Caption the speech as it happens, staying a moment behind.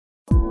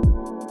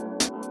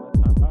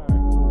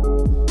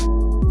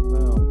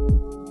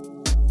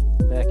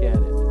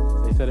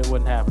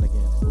wouldn't happen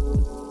again.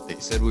 They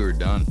said we were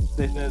done.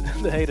 They said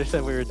the haters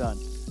said we were done.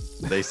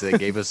 They said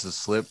gave us a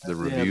slip. The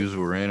reviews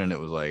were in, and it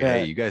was like, Yeah.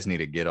 hey, you guys need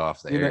to get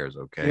off the airs,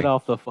 okay? Get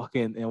off the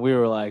fucking. And we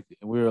were like,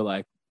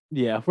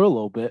 yeah, for a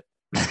little bit.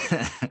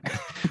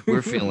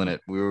 We're feeling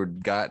it. We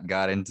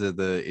got into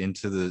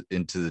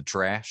the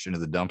trash, into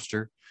the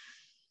dumpster.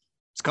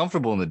 It's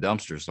comfortable in the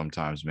dumpster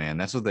sometimes, man.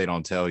 That's what they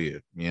don't tell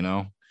you, you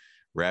know.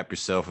 Wrap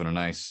yourself in a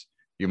nice.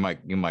 You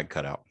might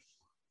cut out.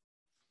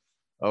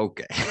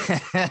 Okay.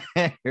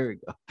 Here we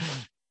go.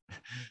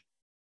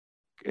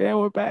 Yeah,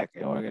 we're back,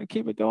 and we're gonna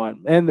keep it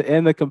going.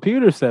 And the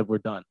computer said we're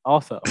done.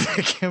 Also,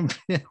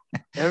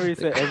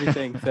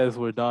 everything says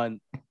we're done,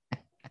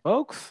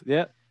 folks.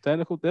 Yeah,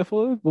 technical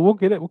difficulties, but we'll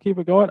get it. We'll keep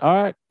it going.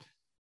 All right.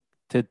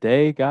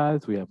 Today,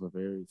 guys, we have a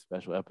very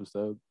special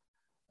episode.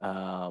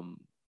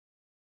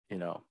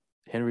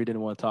 Henry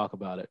didn't want to talk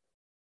about it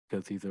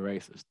because he's a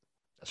racist.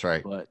 That's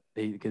right. But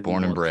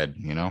born and bred,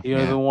 you know. He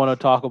doesn't want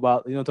to talk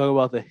about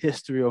the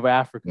history of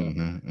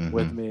Africa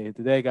with me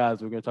today,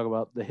 guys. We're going to talk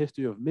about the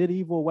history of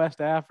medieval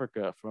West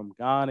Africa from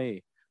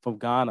Ghana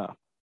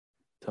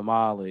to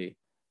Mali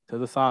to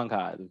the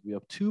Songhai. We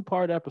have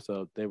two-part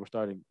episode. They were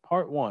starting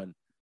part one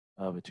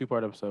of a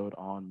two-part episode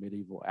on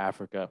medieval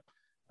Africa,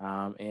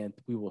 and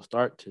we will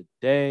start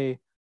today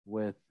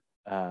with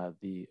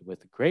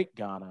Great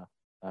Ghana,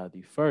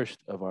 the first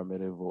of our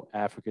medieval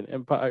African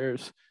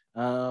empires.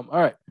 All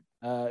right.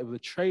 It was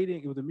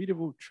a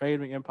medieval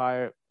trading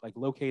empire, like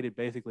located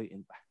basically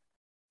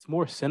it's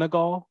more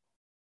Senegal.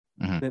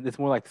 It's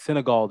more like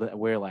Senegal than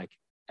where like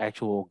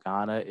actual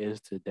Ghana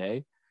is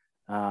today.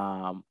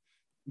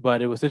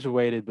 But it was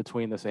situated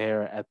between the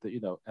Sahara at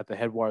the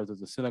headwaters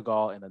of the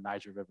Senegal and the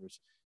Niger rivers.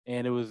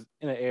 And it was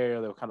in an area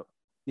that was kind of,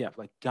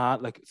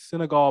 like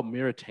Senegal,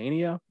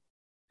 Mauritania,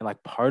 and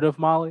like part of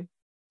Mali.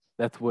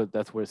 That's where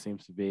it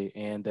seems to be.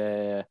 And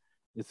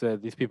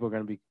these people are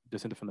going to be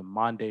descended from the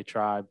Mande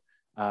tribe.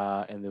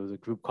 And there was a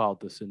group called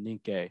the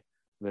Soninke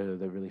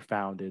that really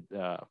founded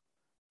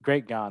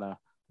Great Ghana,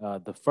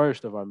 the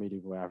first of our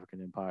medieval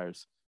African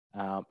empires.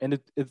 And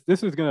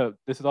this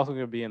is also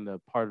gonna be in the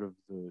part of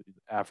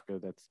Africa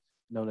that's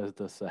known as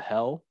the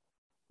Sahel,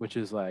 which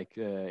is like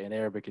in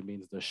Arabic it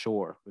means the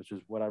shore, which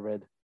is what I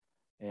read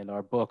in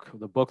our book.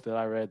 The book that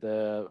I read,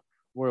 the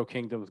Royal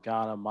Kingdoms,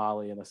 Ghana,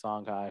 Mali, and the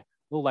Songhai. A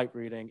little light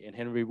reading. And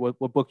Henry, what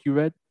book you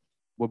read?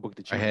 What book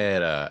did you read? I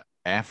had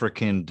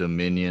African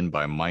Dominion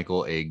by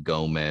Michael A.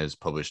 Gomez,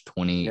 published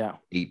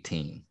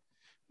 2018. Yeah.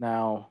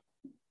 Now,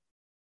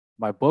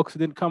 my books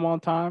didn't come on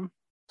time,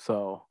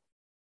 so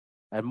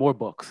I had more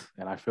books,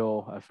 and I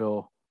feel light. I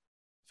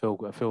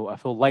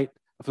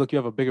feel like you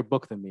have a bigger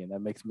book than me, and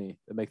that makes me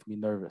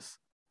nervous.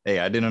 Hey,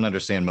 I didn't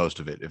understand most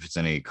of it. If it's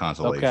any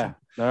consolation. Okay.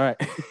 All right.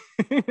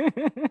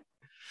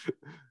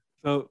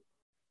 So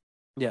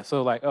this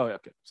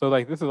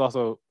is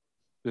also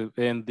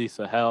in the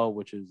Sahel,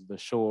 which is the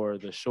shore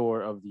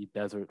of the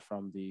desert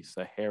from the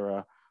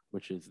Sahara,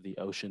 which is the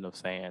ocean of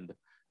sand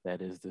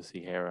that is the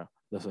Sahara.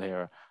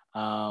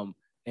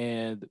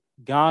 And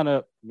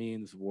Ghana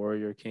means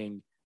warrior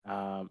king.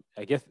 I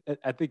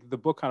think the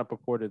book kind of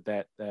purported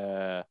that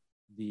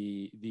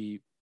the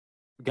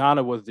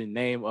Ghana was the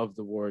name of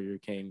the warrior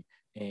king,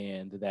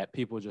 and that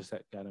people just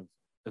kind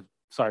of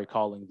started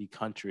calling the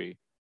country,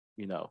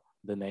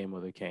 the name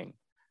of the king.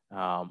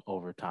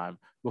 Over time.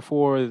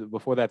 Before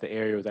that, the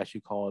area was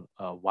actually called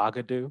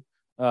Ouagadougou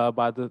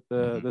by the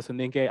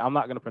Soninke. I'm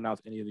not going to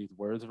pronounce any of these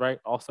words right.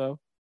 Also,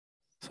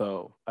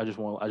 so I just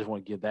want to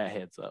give that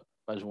heads up.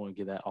 I just want to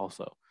give that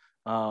also.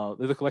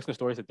 There's a collection of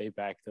stories that date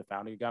back to the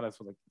founding of Ghana.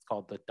 So it's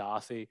called the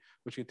Dasi,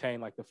 which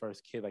contain like the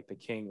first kid, like the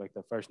king, like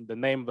the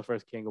name of the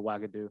first king of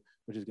Ouagadougou,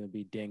 which is going to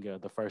be Dinga,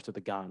 the first of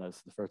the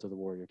Ghanas, the first of the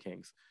warrior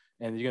kings.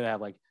 And you're going to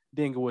have like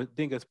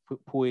Dinga's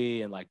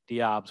Pui and like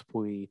Diab's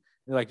Pui.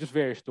 They're like just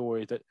various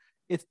stories that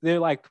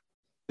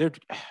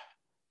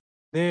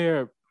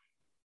they're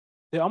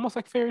almost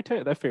like fairy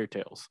tales. They're fairy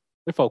tales.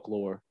 They're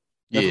folklore.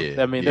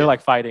 They're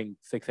like fighting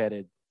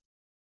six-headed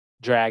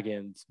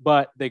dragons,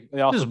 but they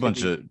also just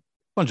a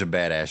bunch of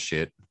badass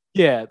shit.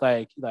 Yeah,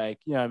 like you know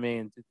what I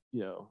mean,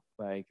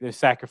 like they're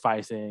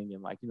sacrificing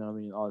and like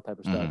all that type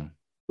of stuff.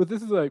 But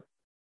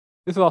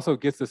this also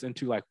gets us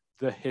into like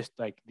the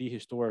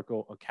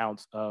historical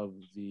accounts of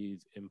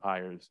these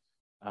empires.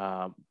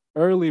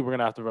 Early, we're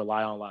gonna have to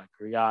rely on a lot of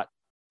griot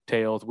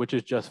tales, which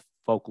is just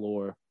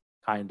folklore,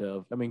 kind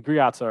of. I mean,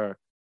 griots are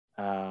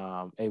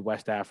a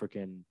West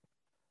African.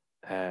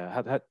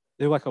 They're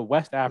like a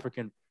West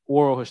African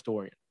oral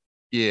historian.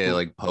 Yeah,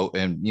 like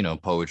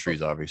poetry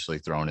is obviously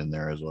thrown in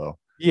there as well.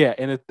 Yeah,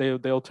 and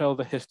they'll tell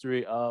the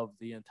history of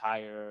the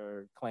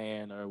entire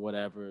clan or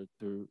whatever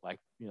through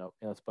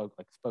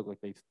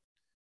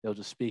they'll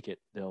just speak it.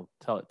 They'll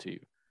tell it to you.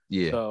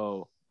 Yeah.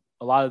 So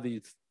a lot of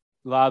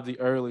the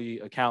early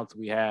accounts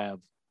we have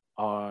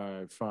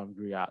are from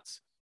griots,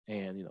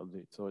 and a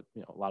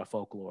lot of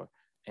folklore,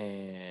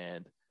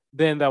 and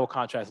then that will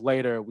contrast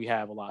later. We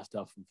have a lot of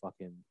stuff from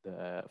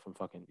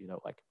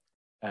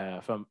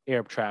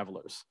Arab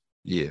travelers.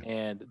 Yeah,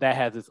 and that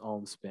has its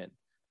own spin.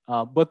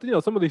 But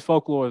some of these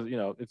folklores,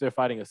 if they're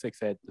fighting the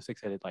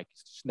six-headed like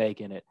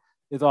snake in it,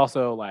 is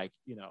also like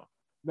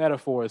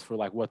metaphors for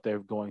like what they're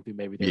going through.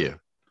 Maybe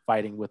they're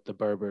fighting with the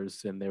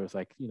Berbers, and there was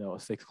like a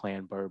six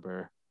clan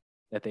Berber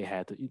that they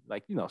had to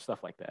like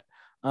stuff like that.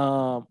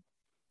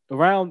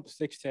 Around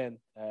 610,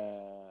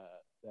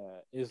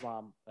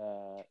 Islam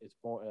is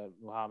born.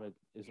 Muhammad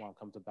Islam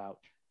comes about,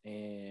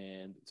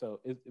 and so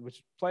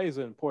which plays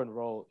an important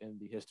role in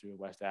the history of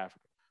West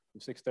Africa.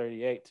 From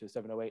 638 to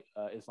 708,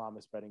 Islam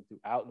is spreading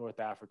throughout North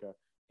Africa,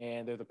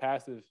 and there's a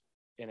passive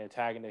and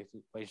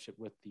antagonistic relationship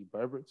with the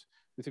Berbers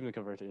who seem to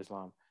convert to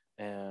Islam,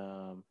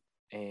 and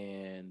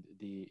in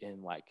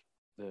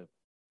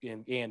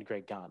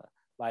Great Ghana.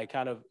 Like,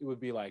 kind of, it would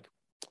be like,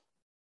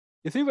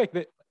 it seems like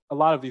a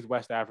lot of these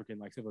West African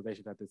like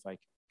civilizations had this like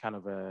kind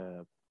of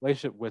a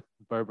relationship with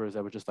Berbers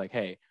that was just like,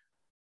 hey,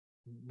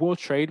 we'll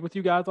trade with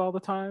you guys all the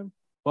time,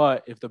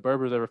 but if the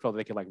Berbers ever felt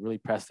they could like really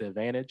press the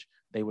advantage,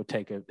 they would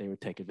take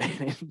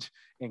advantage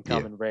and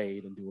come and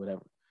raid and do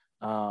whatever.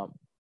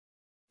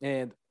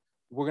 And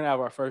we're gonna have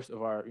our first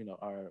of our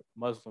our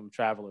Muslim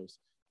travelers.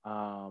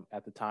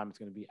 At the time, it's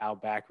going to be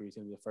al-Bakri. He's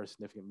going to be the first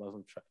significant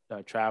Muslim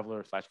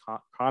traveler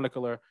 /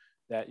 chronicler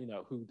that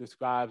who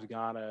describes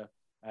Ghana.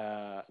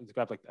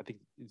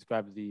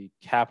 Describes the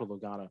capital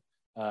of Ghana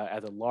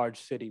as a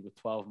large city with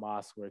 12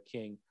 mosques where a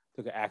king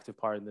took an active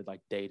part in the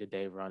like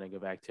day-to-day running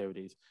of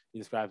activities. He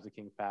describes the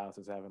king's palace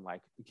as having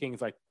like the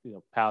king's like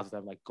palaces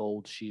having like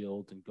gold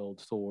shields and gold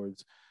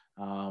swords,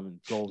 and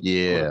gold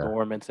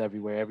ornaments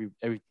everywhere. Every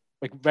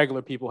like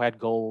regular people had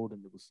gold,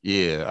 and it was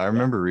I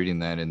remember reading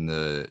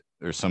that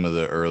or some of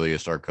the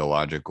earliest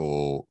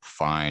archaeological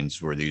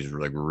finds where these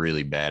were like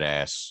really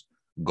badass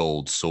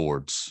gold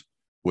swords.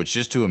 Which,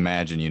 just to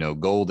imagine,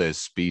 gold as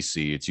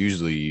specie, it's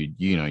usually,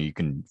 you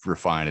can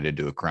refine it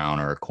into a crown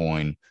or a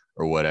coin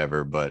or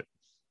whatever. But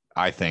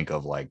I think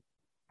of like,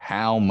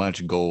 how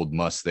much gold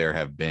must there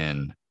have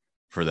been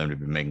for them to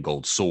be making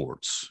gold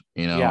swords,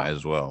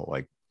 as well?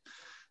 Like,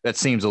 that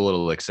seems a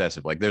little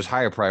excessive. Like, there's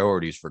higher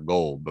priorities for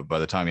gold, but by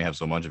the time you have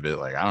so much of it,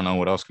 like, I don't know,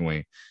 what else can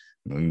we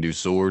can do?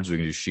 Swords, we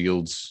can do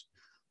shields,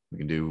 we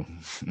can do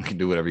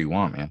whatever you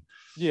want, man.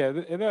 Yeah,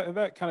 and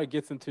that kind of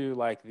gets into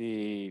like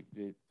the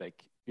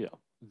like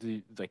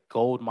the like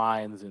gold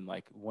mines and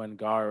like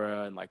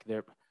Wangara, and like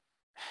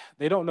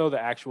they don't know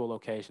the actual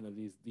location of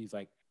these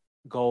like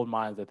gold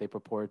mines that they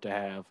purport to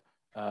have.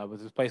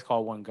 Was this place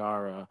called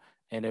Wangara,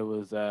 and it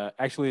was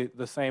actually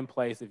the same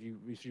place. If you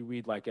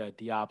read like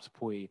Diop's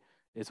Puy,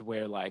 it's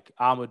where like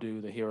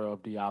Amadou, the hero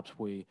of Diop's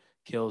Puy,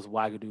 kills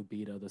Wagadu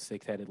Beta, the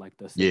six-headed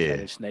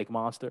snake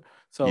monster.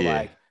 So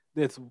like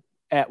it's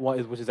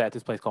which is at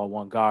this place called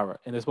Wangara,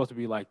 and it's supposed to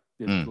be like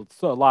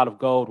a lot of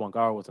gold.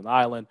 Wangara was an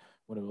island.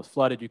 When it was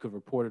flooded, you could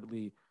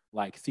reportedly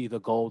like see the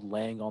gold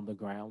laying on the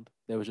ground.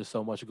 There was just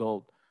so much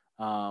gold.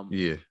 And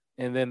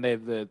then they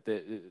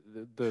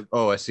the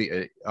oh, I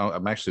see.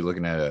 I'm actually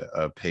looking at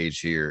a page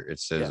here. It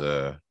says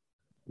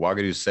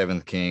Wagadu's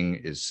seventh king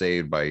is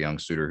saved by a young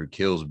suitor who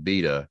kills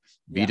Beta.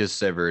 Beta's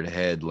severed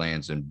head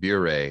lands in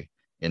Bure,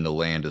 in the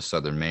land of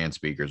southern man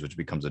speakers, which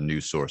becomes a new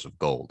source of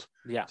gold.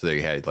 So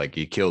they had like,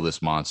 you kill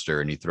this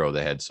monster and you throw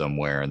the head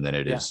somewhere, and then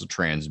it is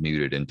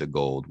transmuted into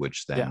gold,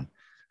 which then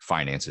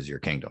finances your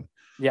kingdom.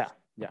 Yeah.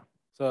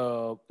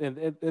 So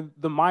and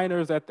the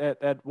miners at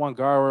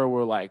Wangara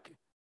were like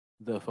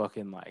the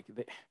fucking like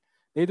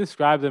they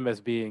described them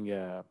as being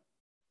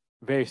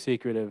very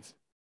secretive.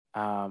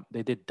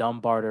 They did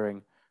dumb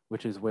bartering,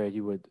 which is where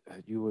you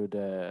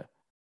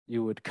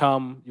would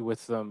come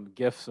with some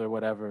gifts or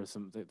whatever,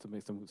 some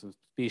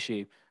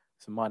species,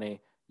 some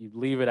money. You'd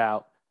leave it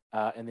out,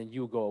 and then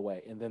you go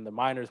away. And then the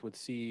miners would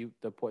see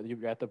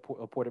you're at the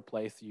ported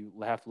place. You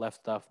have left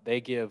stuff.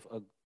 They give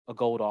a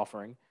gold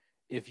offering.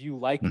 If you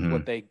like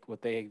what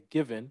they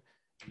given,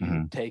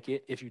 you take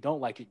it. If you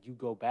don't like it, you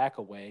go back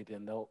away.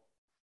 Then they'll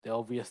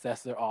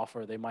reassess their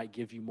offer. They might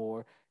give you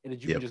more, and then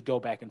you can just go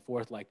back and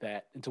forth like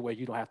that into where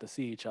you don't have to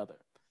see each other.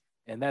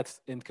 And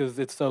because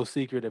it's so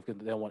secretive,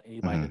 because they don't want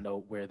anybody to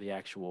know where the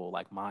actual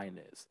like mine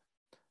is.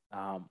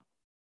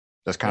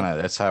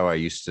 That's how I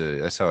used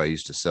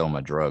to sell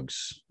my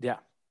drugs. Yeah.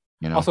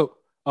 Also,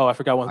 I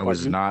forgot one part. I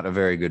was not a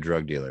very good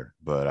drug dealer,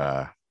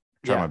 but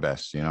try my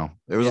best.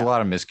 There was a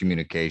lot of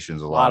miscommunications,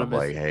 a lot of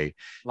like, hey,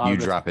 you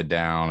drop it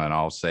down and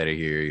I'll set it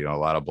here. A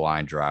lot of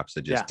blind drops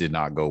that just did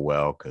not go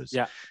well, because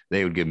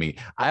they would give me.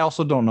 I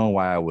also don't know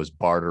why I was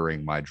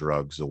bartering my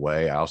drugs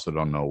away. I also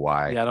don't know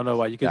why. I don't know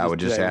why you could. I would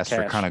just ask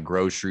for kind of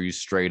groceries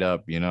straight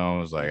up. It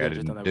was like I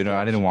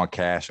didn't want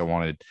cash. I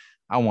wanted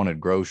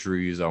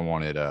groceries. I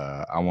wanted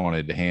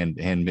hand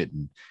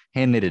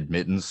knitted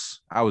mittens.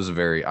 I was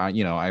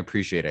I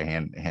appreciate a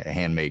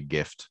handmade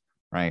gift,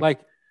 right? Like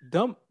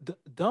dumb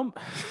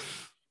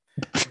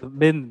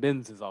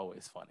Bins is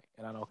always funny,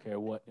 and I don't care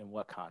in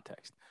what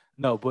context.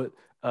 No, but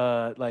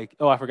I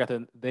forgot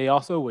that they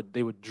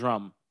would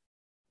drum.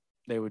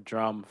 They would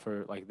drum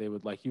for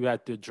you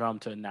had to drum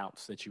to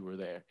announce that you were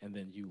there, and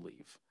then you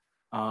leave.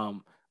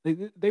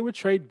 They would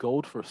trade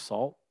gold for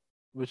salt,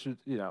 which is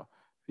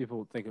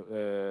people think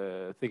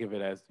of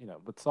it as,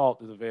 but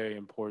salt is a very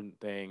important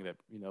thing that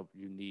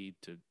you need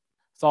to.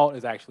 Salt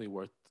is actually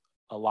worth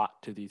a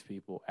lot to these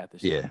people at the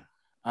show. Yeah.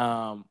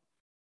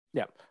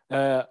 Yeah.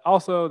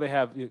 Also, they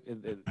have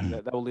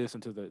that will lead us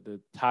into the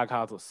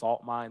Tagaza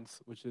salt mines,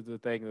 which is the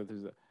thing that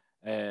there's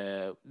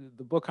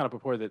the book kind of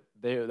purported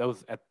that that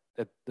was at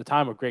the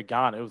time of Great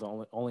Ghana, it was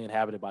only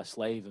inhabited by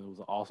slaves, and it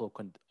was also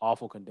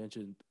awful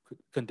conditions.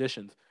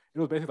 It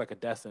was basically like a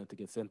death sentence to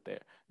get sent there.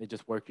 They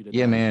just work you to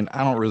Yeah, death. man.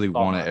 I don't really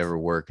want to mines. ever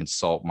work in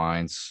salt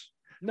mines.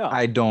 No.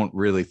 I don't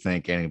really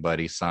think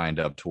anybody signed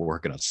up to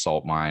work in a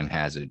salt mine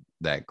has it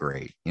that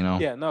great,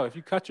 Yeah, no. If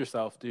you cut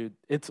yourself, dude,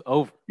 it's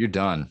over. You're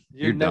done.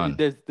 You're done.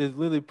 There's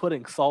literally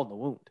putting salt in the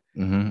wound.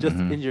 Just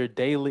in your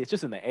daily, it's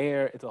just in the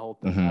air. It's a whole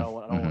thing. I don't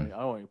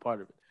want any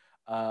part of it.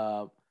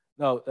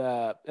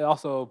 No,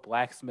 also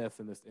blacksmiths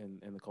in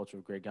the culture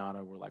of Great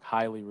Ghana were like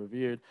highly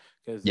revered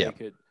because they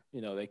could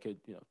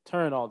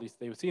turn all these.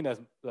 They were seen as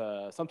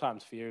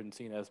sometimes feared and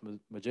seen as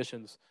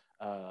magicians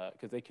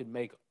because they could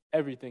make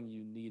everything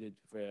you needed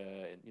for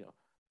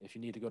if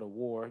you need to go to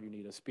war, you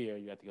need a spear,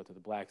 you have to go to the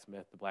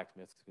blacksmith. The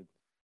blacksmith could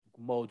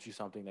mold you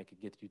something that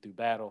could get you through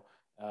battle.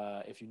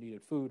 If you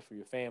needed food for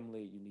your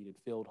family, you needed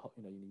field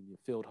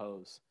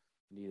hoes.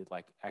 You needed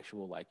like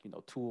actual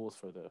tools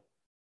to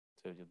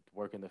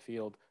work in the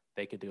field.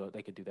 They could do it.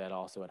 They could do that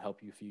also and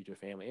help you feed your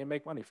family and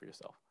make money for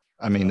yourself.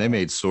 I mean, they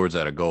made swords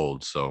out of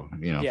gold, so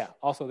Yeah.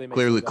 Also, they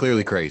made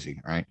clearly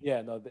crazy, right?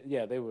 Yeah. No.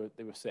 They were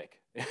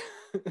sick.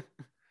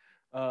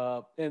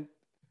 And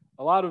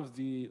a lot of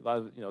they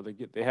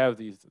have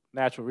these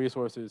natural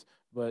resources,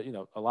 but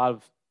a lot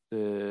of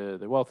the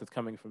wealth is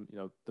coming from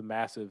the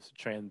massive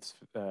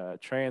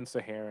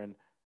trans-Saharan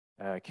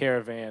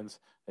caravans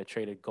that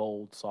traded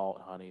gold,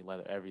 salt, honey,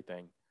 leather,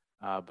 everything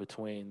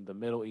between the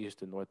Middle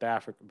East and North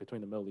Africa,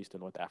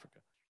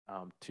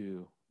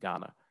 to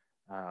Ghana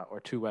or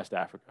to West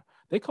Africa.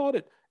 They called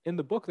it in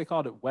the book. They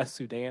called it West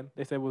Sudan.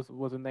 They said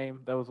was a name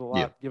that was a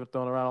lot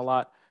thrown around a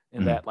lot.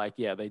 And that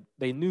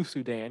they knew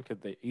Sudan because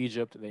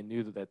Egypt. They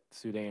knew that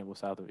Sudan was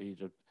south of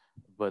Egypt,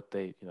 but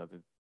this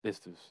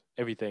is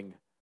everything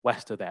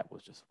west of that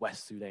was just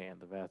West Sudan,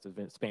 the vast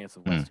expanse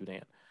of West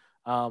Sudan.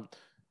 Now,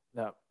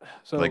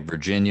 so like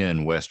Virginia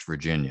and West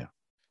Virginia.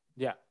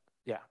 Yeah.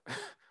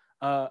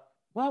 Well,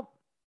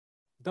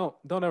 don't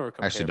ever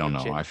compare. Actually, don't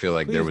know. I feel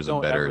like there's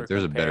a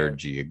better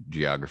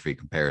geography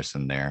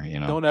comparison there.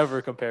 Don't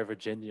ever compare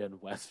Virginia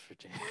and West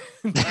Virginia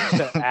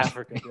to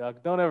Africa.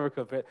 Don't ever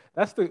compare.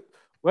 That's the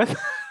West.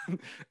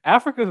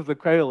 Africa is the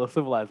cradle of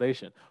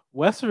civilization.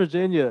 West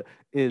Virginia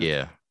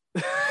is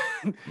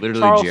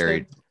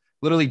literally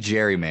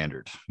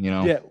gerrymandered.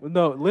 Yeah.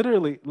 No.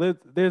 Literally.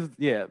 There's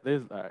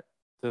all right.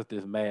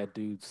 There's mad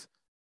dudes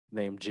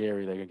named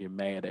Jerry. They're gonna get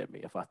mad at me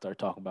if I start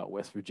talking about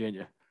West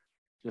Virginia.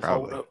 Just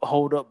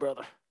hold up,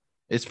 brother.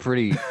 It's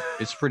pretty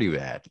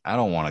bad. I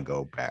don't want to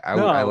go back. I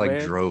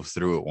drove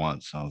through it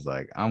once. I was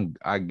like,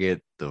 I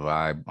get the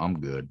vibe.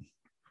 I'm good.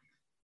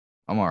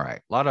 I'm all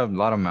right. A lot of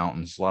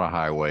mountains, a lot of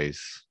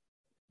highways.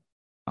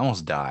 I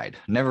almost died.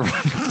 Never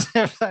mind.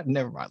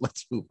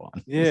 Let's move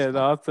on. Yeah,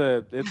 no,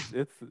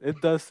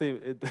 it does seem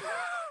it.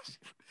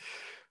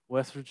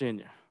 West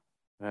Virginia.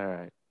 All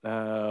right.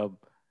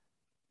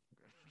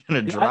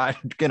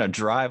 Gonna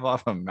drive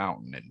off a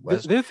mountain in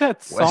West. There's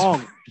that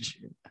song.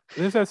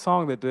 There's that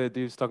song that the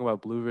dude's talking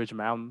about Blue Ridge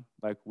Mountain,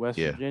 like West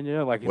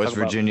Virginia, like West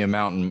Virginia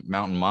mountain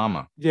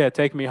mama. Yeah,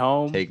 take me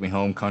home. Take me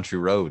home, country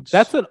roads.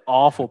 That's an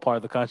awful part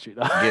of the country.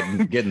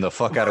 getting the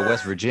fuck out of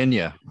West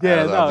Virginia.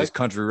 Yeah, out of these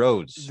country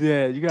roads.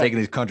 Yeah, you got taking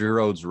these country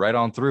roads right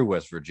on through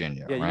West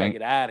Virginia. Yeah, you right? gotta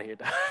get out of here.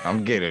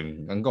 I'm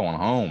going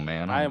home,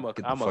 man. I'm a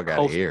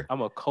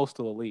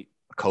coastal elite.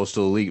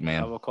 Coastal elite,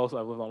 man. I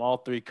live on all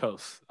three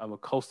coasts. I'm a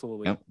coastal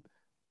elite. Yep.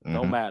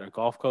 Don't matter.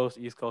 Gulf Coast,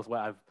 East Coast,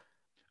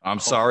 I'm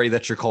sorry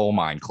that your coal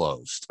mine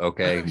closed.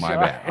 Okay, my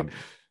bad.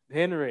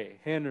 Henry,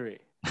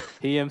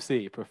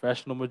 PMC,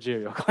 professional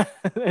material.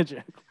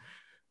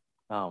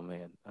 Oh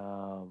man,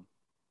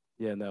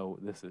 yeah, no,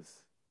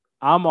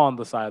 I'm on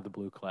the side of the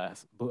blue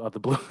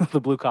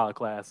collar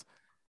class.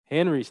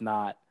 Henry's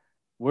not.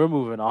 We're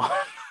moving on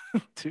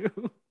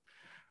to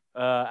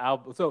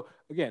So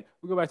again,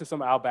 we go back to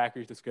some of Al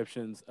Bakri's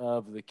descriptions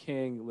of the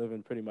king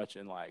living pretty much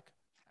in like.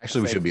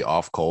 Actually, we should be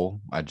off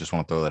coal. I just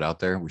want to throw that out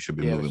there. We should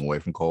be moving away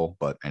from coal,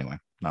 but anyway,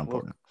 not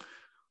important.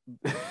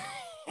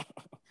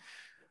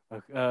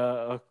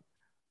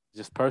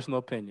 Just personal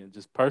opinion.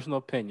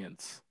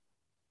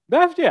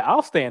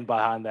 I'll stand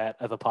behind that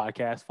as a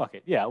podcast. Fuck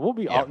it. Yeah, we'll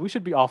be. Yeah. We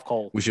should be off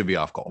coal. We should be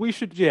off coal. We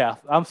should. Yeah,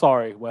 I'm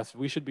sorry, Wes.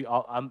 We should be.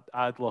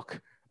 Look.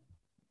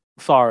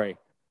 Sorry.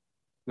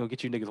 We'll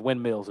get you niggas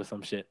windmills or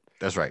some shit.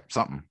 That's right.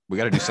 Something. We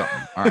got to do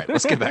something. All right.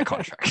 Let's get back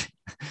on track.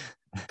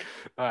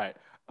 All right.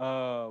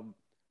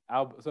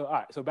 So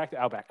back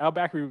to Al Bakri. Al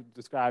Bakri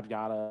described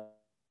Ghana.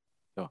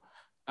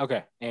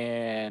 Okay,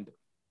 and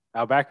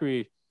Al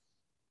Bakri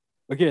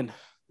again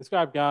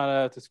describing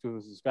the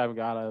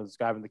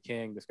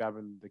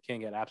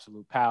king had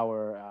absolute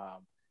power.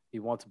 He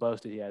once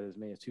boasted he had as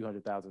many as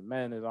 200,000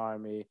 men in his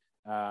army.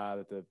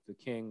 That the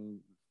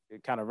king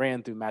it kind of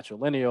ran through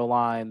matrilineal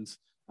lines.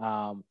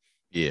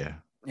 Yeah.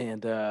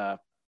 And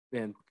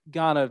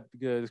Ghana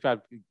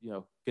described,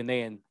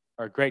 Ghanaian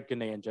or Great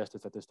Ghanaian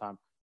Justice at this time,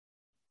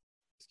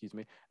 excuse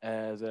me,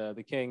 as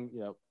the king,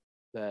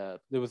 there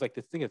was like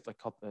this thing, it's like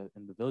called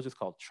in the village, it's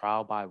called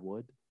trial by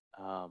wood,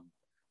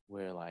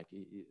 where like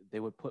they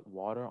would put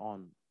water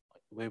on,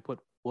 they would put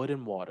wood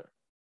and water,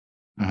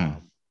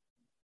 and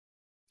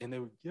they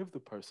would give the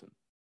person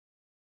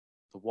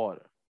the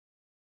water,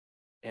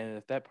 and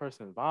if that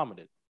person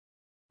vomited,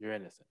 you're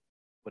innocent,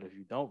 but if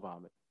you don't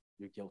vomit,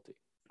 you're guilty.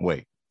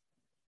 Wait.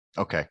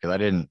 Okay, because I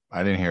didn't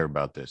hear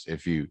about this.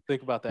 If you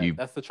think about that,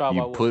 that's the trial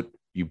by wood.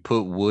 You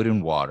put wood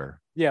in water.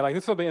 Yeah, like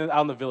this is something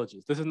out in the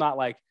villages. This is not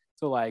like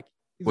so like.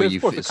 Wait,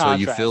 you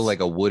fill like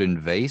a wooden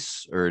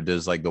vase, or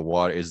does like the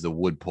water, is the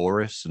wood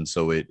porous, and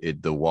so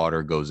the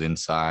water goes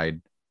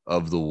inside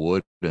of the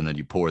wood, and then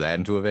you pour that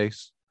into a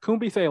vase?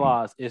 Kumbisi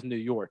Laws is New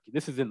York.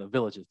 This is in the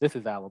villages. This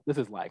is Alabama. This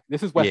is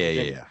West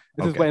Virginia. Yeah.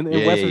 This is in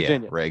West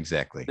Virginia. Right,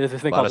 exactly. There's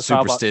this thing a lot of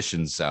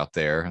superstitions out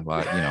there. A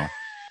lot,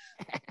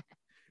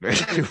 very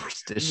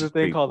superstitious. There's a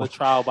thing called the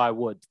trial by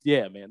wood.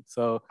 Yeah, man.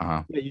 So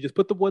you just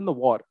put the wood in the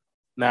water.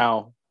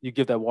 Now you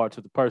give that water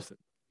to the person.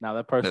 Now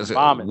that person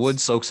vomits. Wood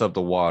soaks up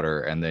the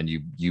water, and then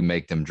you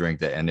make them drink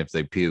that. And if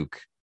they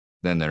puke,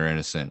 then they're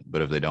innocent.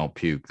 But if they don't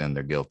puke, then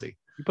they're guilty.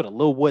 You put a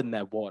little wood in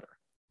that water.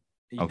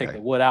 You take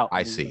the wood out.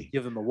 I see.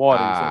 Give them the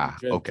water.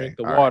 Drink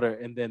the water,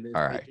 and then they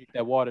drink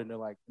that water, and they're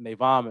like, and they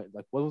vomit.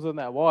 Like, what was in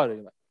that water?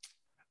 You're like,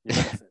 you're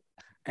innocent.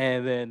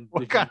 And then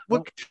what kind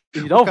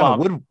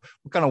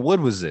of wood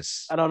was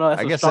this? I don't know.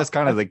 I guess that's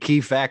kind of the key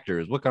factor.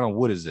 Is what kind of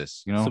wood is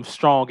this? Some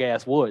strong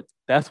ass wood.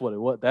 That's what it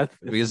was.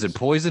 Is it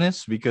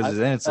poisonous? Because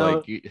then it's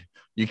like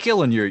you're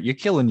killing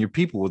your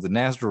people with the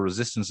natural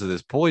resistance to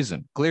this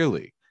poison.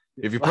 Clearly,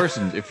 if you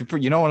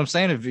know what I'm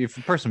saying, if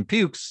a person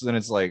pukes, then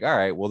it's like, all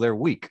right, well, they're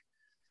weak.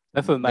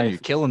 That's a nice. You're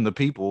killing the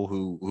people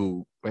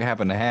who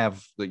happen to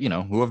have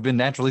who have been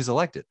naturally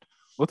selected.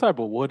 What type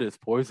of wood is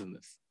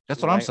poisonous?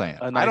 That's what I'm saying.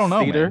 Nice I don't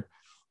know, cedar, man.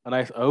 A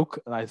nice oak,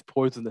 a nice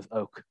poisonous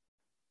oak.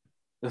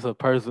 It's a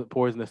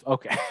poisonous.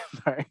 Okay,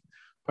 sorry.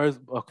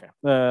 Okay.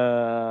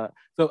 So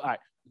all right,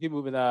 keep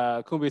moving.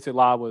 Kumbisi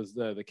Law was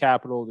the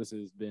capital. This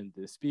has been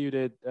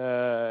disputed.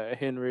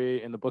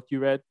 Henry, in the book you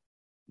read.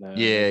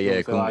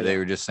 They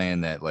were just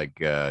saying that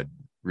like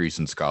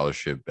recent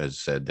scholarship has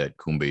said that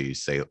Kumbi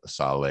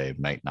Saleh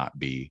might not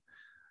be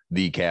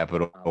the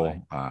capital.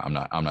 I'm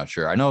not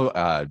sure. I know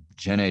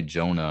Jene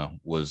Jonah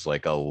was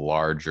like a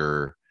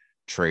larger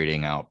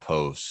trading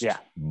outpost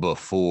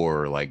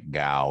before like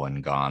Gao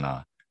and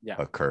Ghana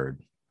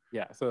occurred.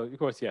 Yeah. So of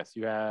course, yes,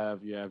 you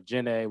have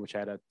Jene, which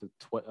had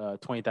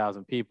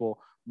 20,000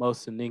 people.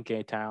 Most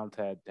Soninke towns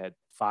had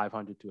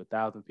 500 to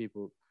 1,000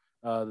 people.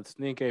 The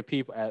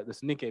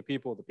Soninke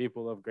people, the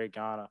people of Great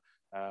Ghana,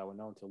 were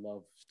known to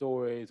love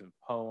stories and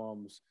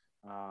poems.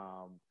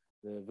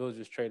 The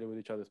villagers traded with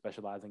each other,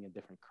 specializing in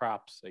different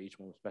crops. So each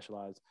one was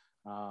specialized.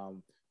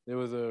 There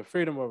was a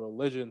freedom of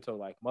religion, so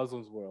like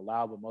Muslims were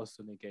allowed, but most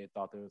Soninke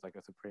thought there was like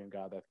a supreme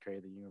God that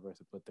created the universe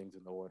and put things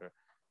in order,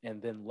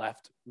 and then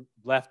left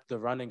the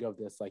running of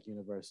this like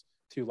universe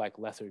to like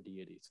lesser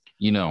deities.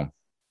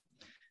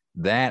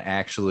 That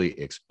actually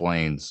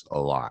explains a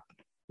lot.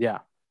 Yeah.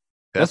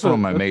 That's one of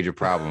my major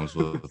problems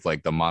with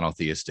like the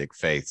monotheistic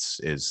faiths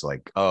is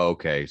like, oh,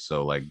 okay,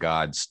 so like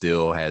God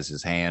still has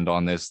his hand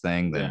on this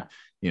thing. Then,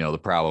 the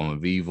problem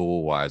of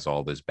evil, why is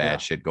all this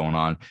bad shit going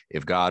on?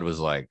 If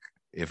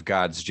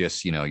God's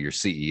just, your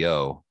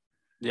CEO,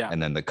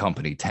 and then the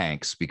company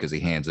tanks because he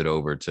hands it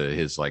over to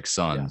his like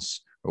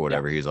sons or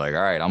whatever. He's like,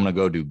 all right, I'm going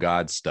to go do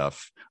God's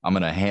stuff. I'm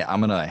going to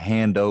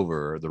hand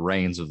over the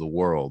reins of the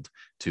world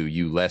to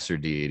you lesser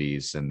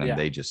deities. And then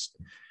they just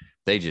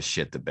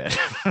shit the bed.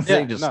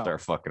 They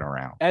start fucking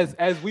around.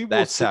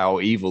 That's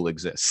how evil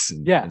exists.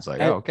 And it's like,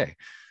 okay.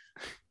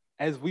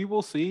 As we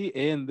will see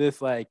in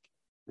this like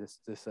this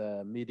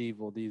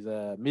medieval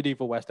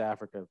West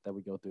Africa that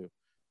we go through,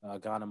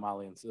 Ghana,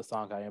 Mali, and the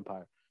Songhai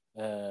Empire,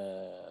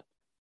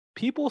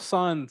 people's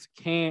sons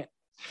can't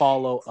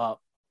follow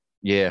up.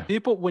 Yeah.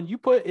 People, when you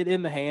put it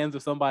in the hands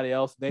of somebody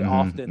else, they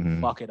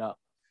often fuck it up.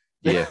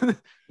 Yeah.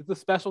 It's a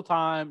special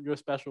time. You're a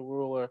special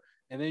ruler,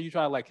 and then you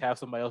try to like have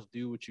somebody else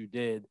do what you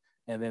did.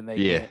 And then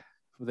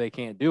they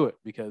can't do it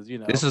because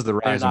this is the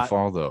rise and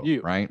fall though,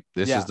 right?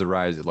 This is the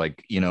rise.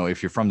 Like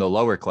if you're from the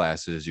lower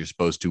classes, you're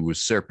supposed to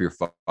usurp your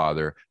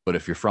father, but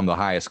if you're from the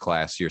highest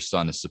class, your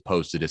son is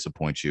supposed to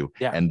disappoint you.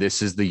 And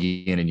this is the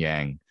yin and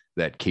yang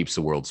that keeps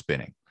the world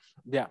spinning.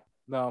 Yeah,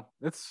 no,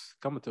 it's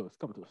coming to us. It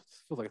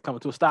feels like it's coming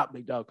to a stop,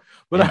 big dog.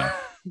 But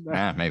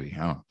maybe.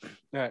 I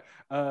don't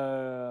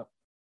know.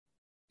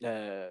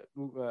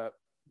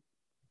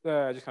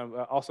 Just kind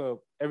of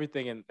also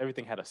everything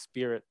had a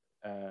spirit.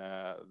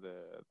 The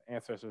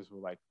ancestors were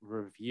like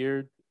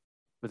revered,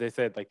 but they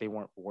said like they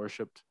weren't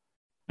worshipped.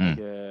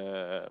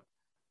 So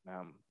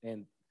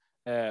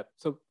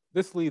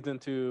this leads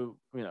into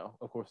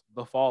of course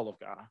the fall of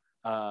Ghana,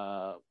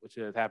 which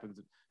happens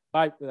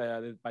by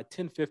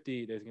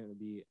 1050. There's going to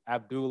be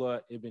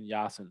Abdullah ibn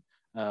Yasin,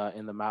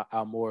 in the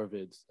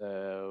Almoravids,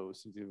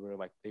 since they were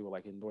like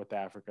in North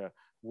Africa,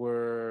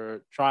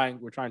 were trying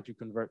to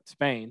convert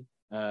Spain,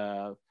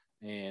 and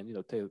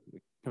to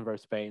convert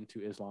Spain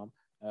to Islam,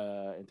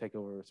 and take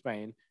over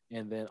Spain,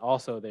 and then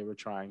also they were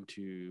trying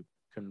to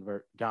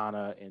convert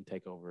Ghana and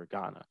take over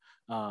Ghana.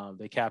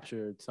 They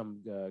captured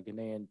some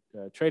Ghanaian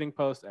trading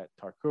posts at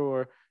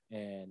Tarkur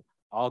and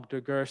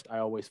Ogdegurst. I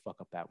always fuck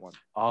up that one.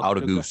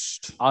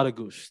 Oudagust.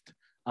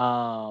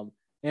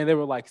 And they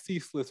were like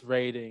ceaseless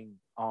raiding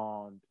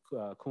on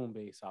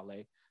Kumbe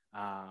Saleh.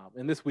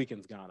 And this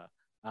weakens Ghana.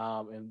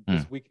 And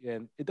this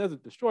weekend, it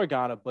doesn't destroy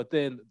Ghana, but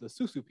then the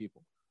Susu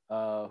people,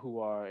 who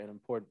are an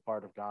important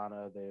part of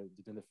Ghana, they're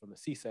descended from the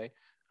Cisse,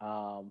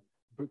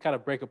 kind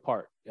of break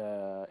apart,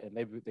 and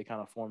they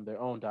kind of form their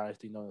own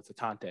dynasty known as the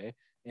Tante.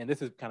 And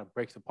this is kind of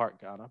breaks apart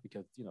Ghana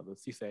because the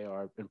Cisse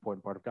are an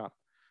important part of Ghana.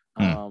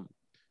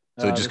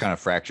 So it just kind of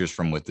fractures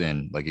from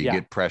within. Like you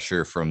get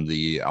pressure from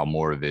the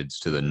Almoravids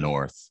to the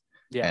north,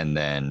 and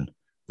then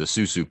the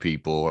Susu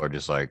people are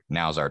just like,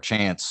 now's our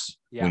chance.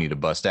 We need to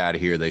bust out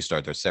of here. They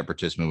start their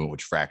separatist movement,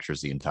 which fractures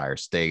the entire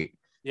state.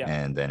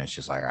 And then it's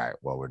just like, all right,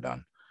 well, we're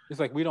done. It's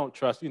like we don't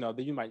trust, you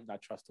might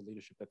not trust the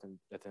leadership that's in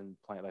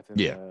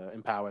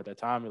power at that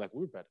time. You're like,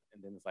 we're better.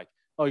 And then it's like,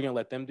 oh, you're gonna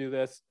let them do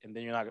this, and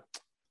then you're not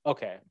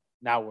okay,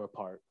 now we're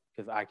apart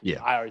because I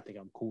already think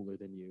I'm cooler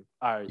than you.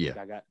 I already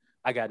think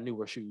I got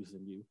newer shoes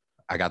than you.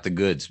 I got the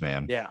goods,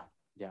 man. Yeah.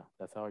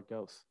 That's how it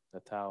goes.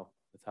 That's how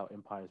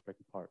empires break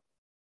apart.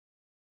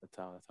 That's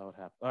how it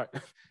happens. All right.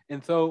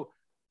 And so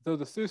the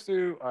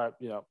Susu are,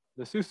 the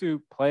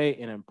Susu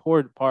play an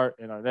important part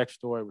in our next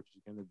story, which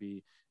is going to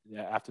be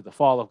after the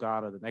fall of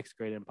Ghana. The next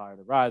great empire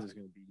to rise is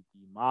going to be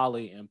the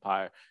Mali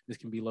Empire. This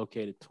can be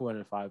located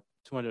 205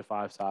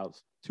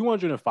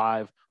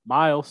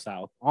 miles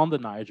south on the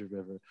Niger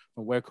River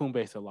from where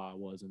Kumbe Salah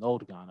was in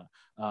old Ghana.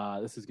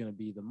 This is going to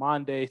be the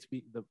Mande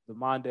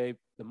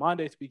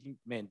speaking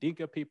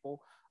Mandinka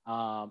people.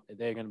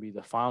 They're going to be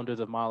the founders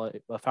of Mali.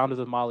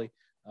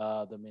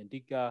 The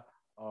Mandinka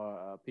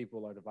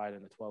people are divided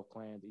into 12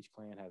 clans. Each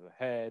clan has a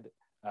head.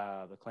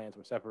 The clans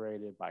were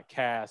separated by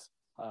caste.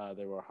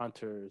 There were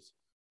hunters,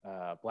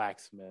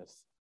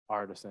 blacksmiths,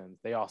 artisans.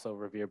 They also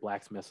revere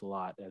blacksmiths a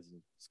lot, as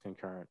it's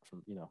concurrent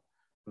from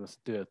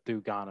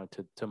through Ghana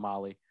to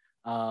Mali.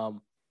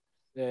 For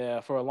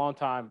a long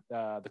time,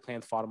 the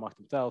clans fought amongst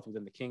themselves, but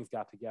then the kings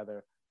got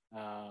together,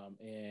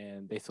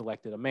 and they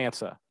selected a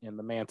Mansa, and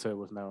the Mansa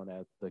was known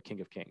as the King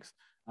of Kings.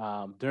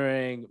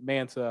 During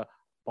Mansa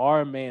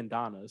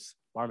Barmandanas,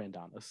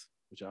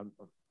 which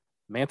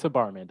Mansa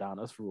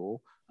Barmandanas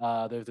rule,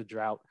 there's a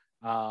drought.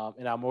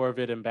 An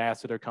Almoravid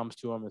ambassador comes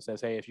to him and says,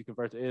 hey, if you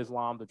convert to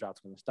Islam, the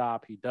drought's going to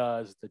stop. He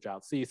does, the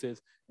drought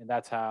ceases, and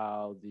that's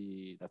how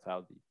the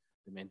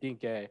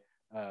Mandinka,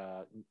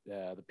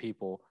 the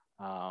people,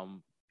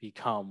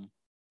 become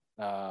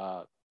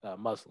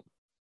Muslim.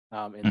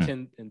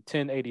 In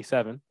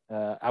 1087,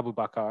 Abu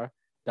Bakr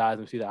dies,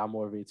 and we see the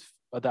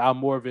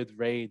Almoravids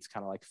raids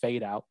kind of like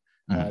fade out.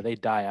 They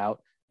die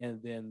out,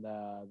 and then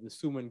the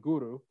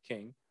Sumanguru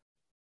king,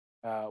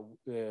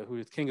 who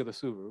is king of the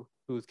Susu,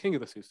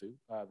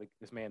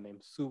 this man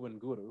named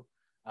Sumanguru,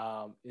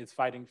 is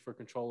fighting for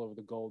control over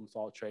the gold and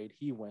salt trade.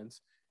 He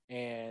wins,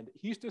 and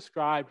he's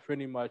described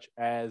pretty much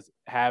as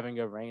having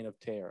a reign of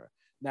terror.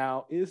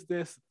 Now, is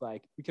this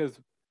like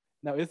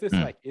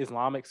like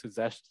Islamic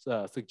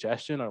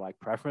suggestion or like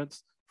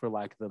preference for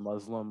like the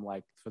Muslim,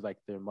 like for like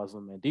their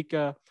Muslim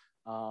Mandinka,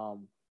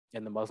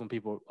 and the Muslim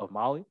people of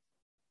Mali?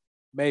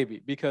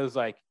 Maybe, because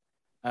like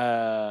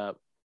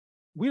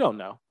we don't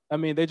know. I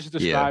mean, they just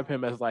describe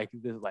him as like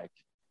this, like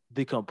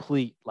the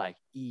complete like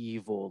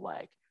evil,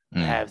 like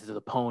has his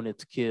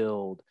opponents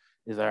killed.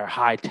 Is there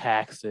high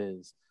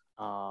taxes?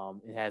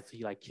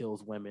 He like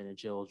kills women and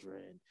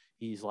children.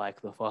 He's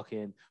like the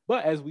fucking.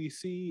 But as we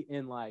see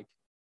in like,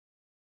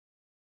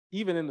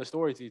 even in the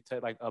stories he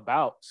said like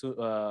about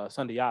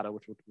Sundiata,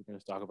 which we're going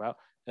to talk about,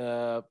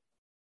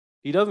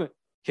 he doesn't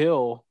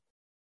kill.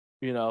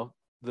 He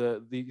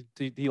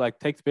like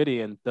takes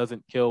pity and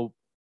doesn't kill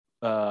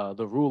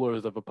the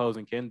rulers of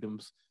opposing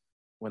kingdoms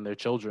when they're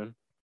children.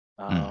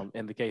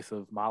 In the case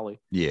of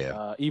Mali,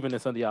 even in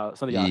Sundiata's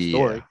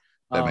story,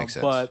 that makes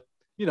sense. But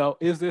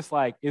is this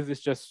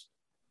just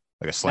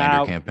like a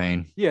slander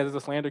campaign? Yeah, there's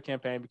a slander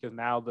campaign because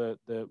now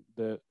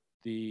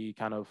the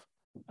kind of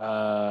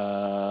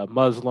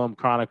Muslim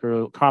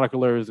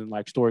chroniclers and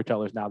like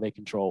storytellers, now they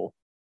control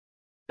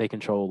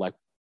like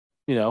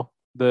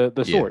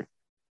the story.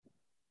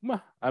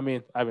 I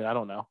mean I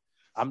don't know.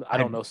 I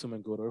don't know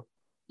Sumanguru.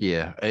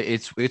 Yeah,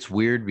 it's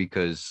weird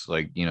because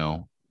like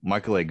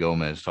Michael A.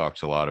 Gomez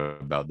talks a lot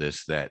about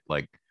this, that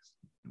like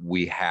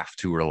we have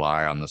to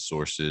rely on the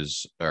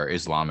sources or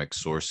Islamic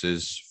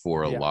sources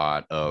for a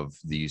lot of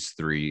these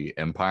three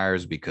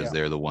empires because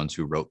they're the ones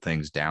who wrote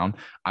things down.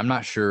 I'm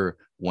not sure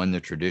when the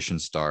tradition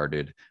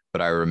started,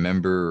 but I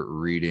remember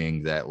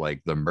reading that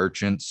like the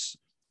merchants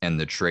and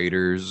the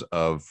traders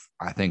of,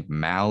 I think,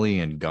 Mali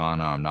and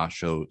Ghana, I'm not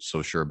so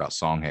sure about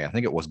Songhay, I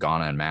think it was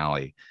Ghana and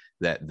Mali,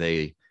 that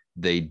they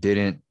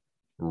didn't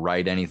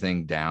write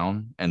anything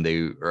down, and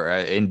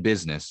in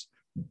business,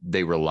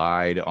 they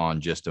relied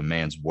on just a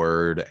man's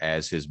word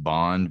as his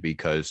bond,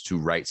 because to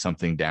write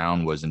something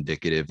down was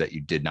indicative that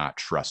you did not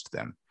trust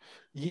them.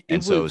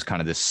 So it was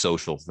kind of this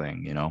social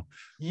thing,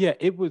 Yeah,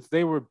 it was.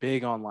 They were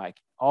big on like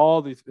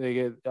all these.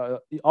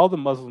 All the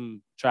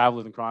Muslim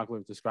travelers and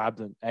chroniclers described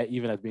them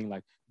even as being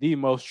like the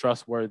most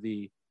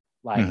trustworthy,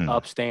 like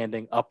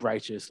upstanding,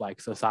 uprighteous,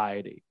 like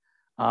society.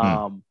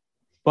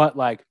 But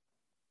like,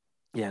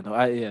 yeah, no,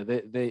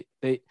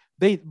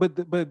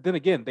 but then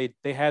again,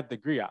 they had the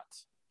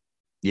griots.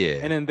 Yeah.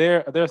 And then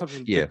there's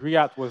something. Yeah. The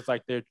griot was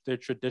like their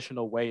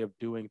traditional way of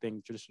doing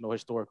things, traditional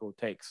historical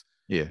takes.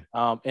 Yeah.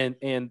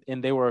 And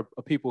they were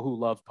people who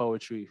loved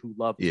poetry, who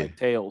loved like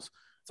tales.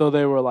 So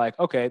they were like,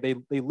 okay,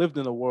 they lived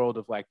in a world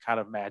of like kind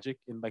of magic,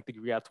 and like the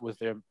griots was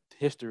their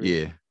history.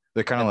 Yeah.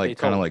 They're kind of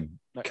like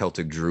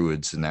Celtic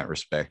druids in that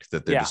respect,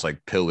 that they're just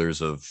like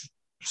pillars of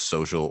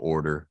social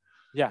order.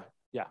 Yeah.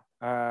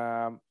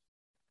 Yeah.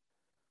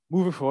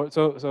 Moving forward.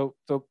 So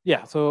of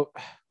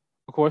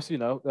course,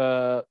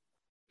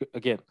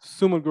 again,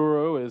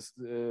 Sumaguru is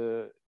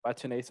by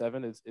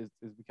 1087 is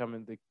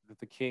becoming the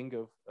king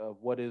of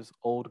what is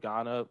old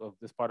Ghana, of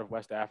this part of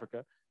West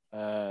Africa.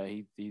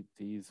 He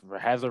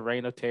has a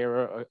reign of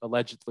terror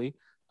allegedly,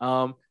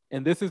 and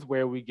this is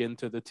where we get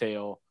into the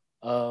tale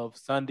of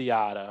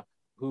Sundiata,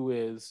 who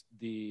is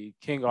the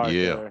King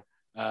Arthur,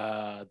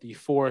 the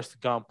Forrest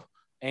Gump,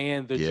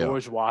 and the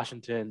George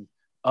Washington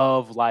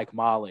of like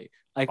Mali.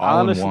 Like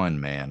all in one,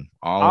 man.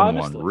 All in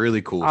one.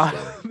 Really cool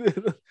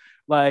story.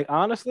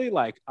 honestly,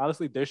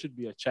 there should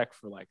be a check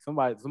for like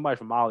somebody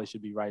from Mali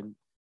should be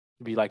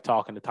like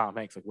talking to Tom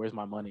Hanks, like, where's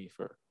my money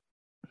for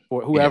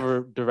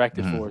whoever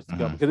directed Forrest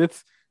Gump, because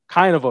it's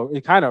kind of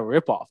a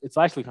rip off. It's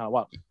actually kind of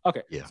wild.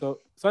 Okay, so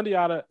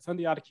Sundiata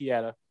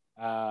Keita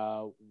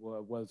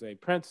was a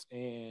prince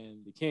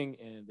and the king,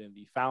 and then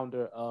the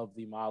founder of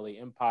the Mali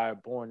Empire,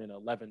 born in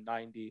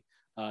 1190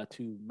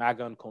 to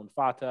Magan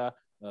Konfata,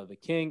 the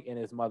king, and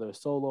his mother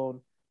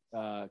Solon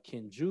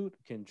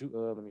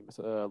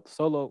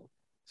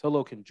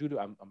Solo Kinjudu.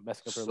 I'm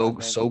messing up her name.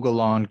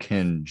 Sogolon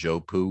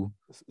Kinjopu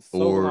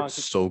or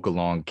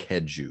Sogolon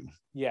Keju.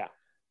 Yeah.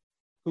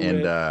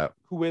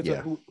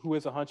 Who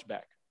is a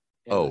hunchback.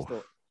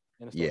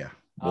 Yeah.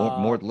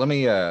 More. Let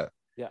me.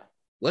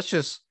 Let's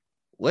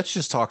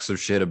just talk some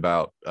shit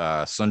about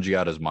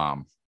Sundiata's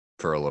mom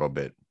for a little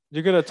bit.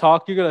 You're gonna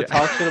talk shit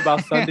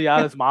about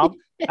Sundiata's mom?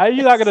 How are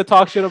you not gonna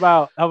talk shit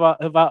about?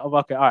 Okay,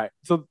 all right.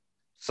 So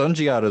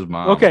Sundiata's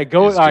mom. Okay,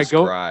 go. Is all right,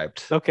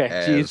 described go. Okay,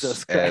 as,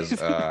 Jesus Christ.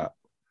 as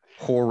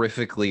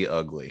horrifically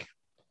ugly.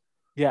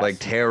 Yes. Like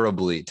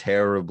terribly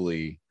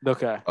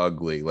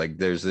ugly. Like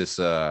there's this.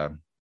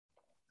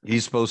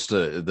 He's supposed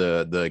to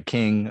the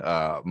king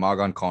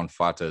Magan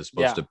Konfata is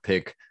supposed to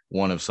pick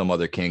one of some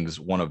other kings,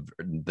 one of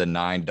the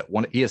 9.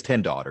 He has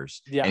 10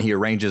 daughters, and he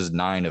arranges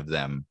 9 of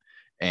them,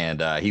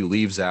 and he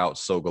leaves out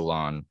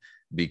Sogolon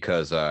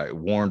because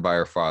warned by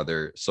her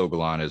father,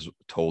 Sogolon is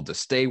told to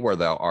stay where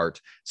thou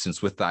art,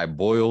 since with thy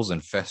boils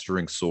and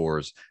festering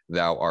sores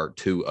thou art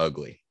too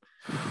ugly.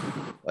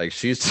 Like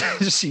she's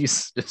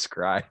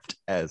described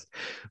as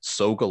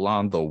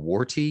Sogolon the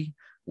warty,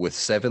 with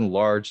 7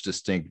 large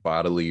distinct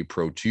bodily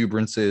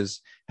protuberances,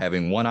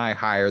 having one eye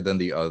higher than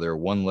the other,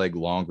 one leg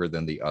longer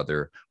than the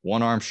other,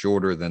 one arm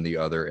shorter than the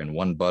other, and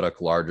one buttock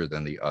larger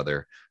than the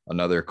other.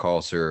 Another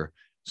calls her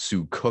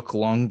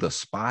Sukuklung the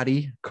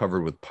spotty,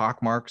 covered with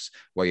pockmarks,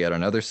 while yet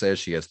another says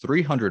she has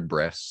 300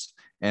 breasts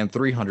and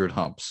 300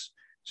 humps.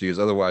 She is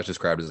otherwise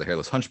described as a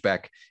hairless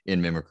hunchback in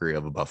mimicry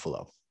of a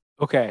buffalo.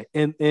 Okay,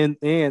 and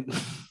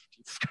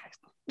Jesus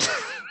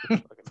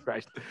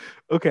Christ.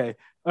 Okay,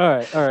 all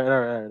right.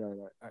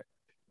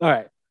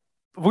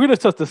 We're gonna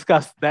just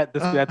discuss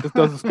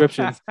those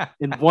descriptions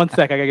in 1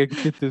 second. I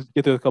gotta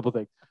get to a couple of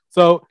things.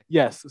 So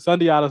yes,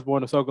 Sundiata is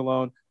born of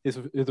Sogolon. His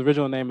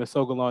original name is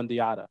Sogolon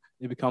Diata.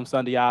 It becomes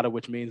Sundiata,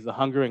 which means the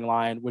hungering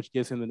lion, which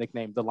gives him the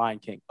nickname the Lion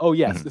King. Oh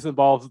yes, this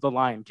involves the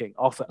Lion King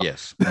also.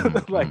 Yes.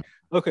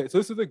 Okay, so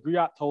this is a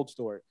griot told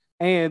story.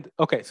 And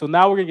okay, so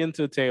now we're gonna get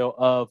into the tale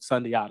of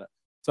Sundiata.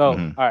 So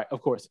all right,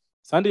 of course,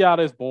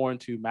 Sundiata is born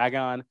to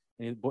Magan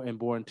and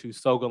born to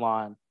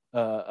Sogolon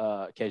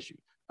Keju.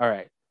 All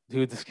right,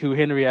 who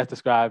Henry has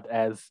described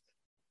as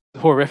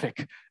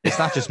horrific. It's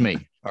not just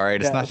me. All right,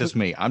 it's not just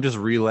me. I'm just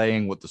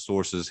relaying what the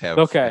sources have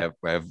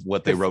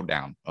what they wrote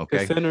down.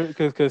 Okay,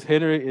 because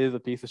Henry is a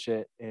piece of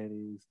shit, and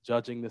he's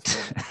judging this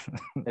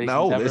woman.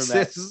 No, this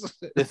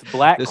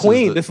black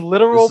queen, this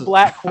literal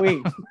black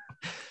queen.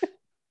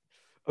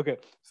 Okay,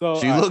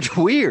 so she looked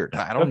weird.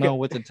 I don't know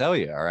what to tell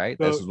you. All right,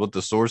 this is what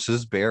the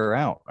sources bear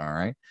out. All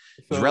right,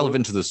 it's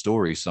relevant to the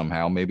story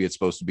somehow. Maybe it's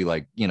supposed to be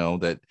like,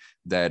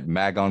 that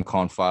Magan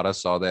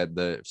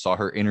Konfata saw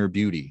her inner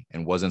beauty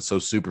and wasn't so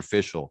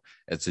superficial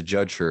as to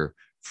judge her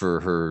for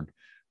her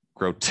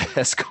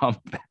grotesque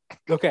comeback.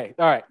 Okay,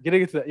 all right,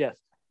 getting into that. Yes,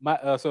 Magan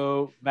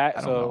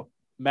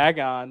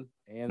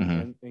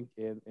and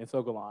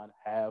Sogolon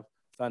have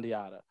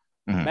Sundiata.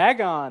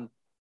 Magan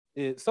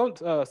is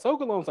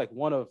Sogolon's like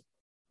one of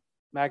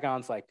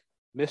Magan's like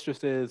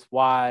mistresses,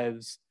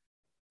 wives,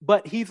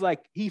 but he's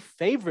like, he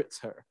favorites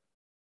her.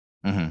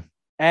 Mm-hmm.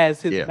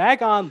 As his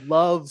Magon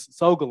loves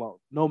Sogalon,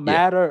 no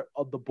matter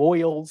of the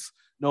boils,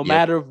 no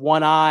matter of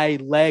one eye,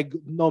 leg,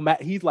 no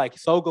matter. He's like,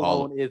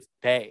 Sogalon is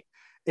bae.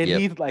 And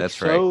he's like,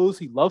 shows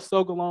he loves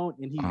Sogalon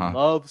and he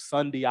loves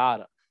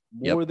Sundiata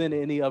more than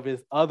any of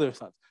his other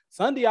sons.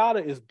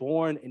 Sundiata is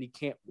born and he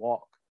can't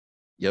walk.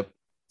 Yep.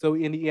 So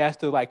and he has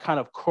to like kind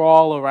of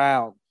crawl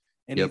around,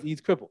 and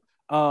he's crippled.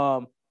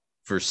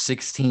 For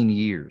 16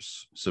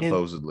 years,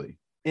 supposedly.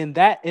 In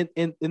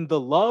the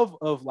love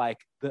of like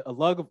the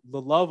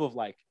love of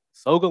like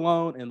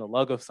Sogalon and the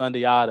love of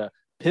Sundiata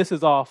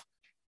pisses off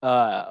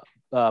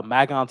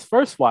Magon's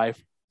first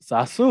wife,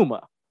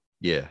 Sasuma.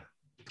 Yeah.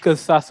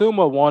 Because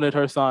Sasuma wanted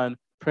her son,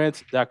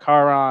 Prince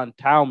Dakaran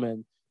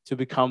Tauman, to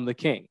become the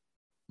king.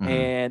 Mm-hmm.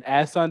 And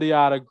as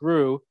Sundiata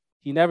grew,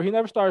 he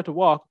never started to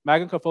walk.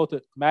 Magan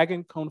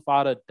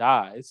Konfata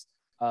dies.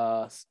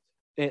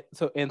 And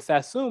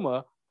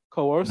Sasuma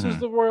coerces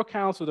the royal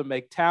council to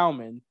make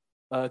Tauman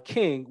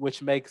king,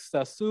 which makes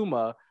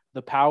Sasuma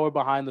the power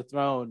behind the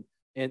throne.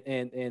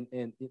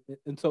 And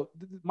so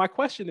my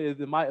question is,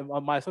 my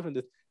assumption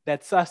is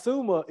that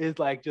Sasuma is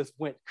like just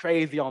went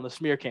crazy on the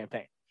smear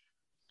campaign.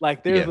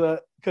 Like there's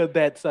because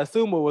that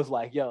Sasuma was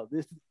like, yo,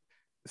 this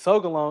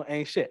Sogalon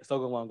ain't shit.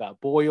 Sogalon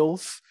got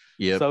boils.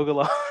 Yeah.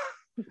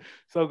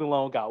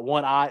 Sogalon got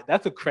one eye.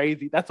 That's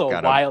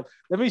wild.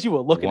 That means you were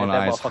looking at that.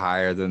 One eye's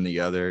higher than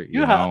the other.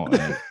 You know.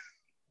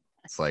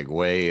 It's like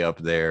way up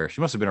there.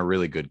 She must have been a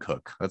really good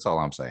cook. That's all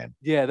I'm saying.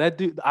 Yeah, that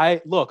dude.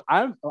 I'm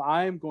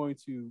going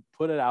to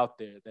put it out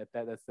there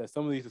that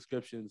some of these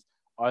descriptions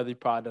are the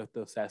product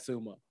of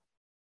Sasuma.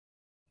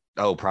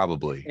 Oh,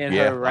 probably.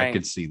 I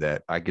could see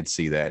that.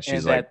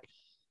 She's like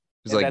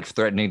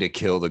threatening to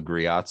kill the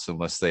griots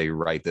unless they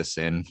write this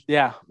in.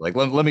 Yeah. Like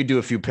let me do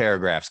a few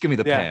paragraphs. Give me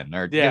the pen,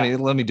 or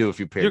let me do a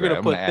few paragraphs. You're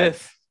gonna put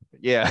this.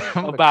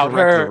 I'm about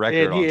her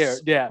in here.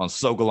 On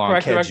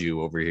Sogalon Keju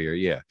over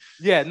here.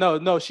 Yeah.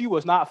 No, she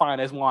was not fine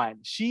as wine.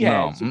 She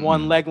had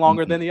one leg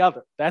longer than the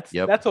other.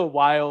 That's a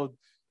wild.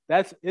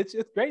 It's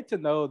great to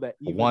know that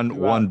even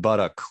one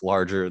buttock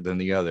larger than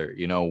the other.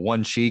 You know,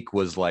 one cheek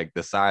was like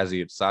the size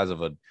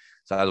of a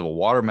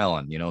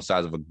watermelon. You know,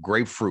 size of a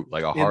grapefruit,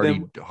 like a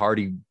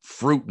hardy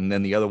fruit, and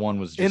then the other one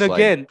was just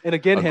Henry,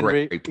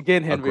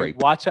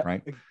 grape, watch it.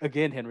 Right?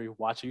 Again, Henry,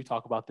 watch you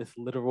talk about this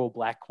literal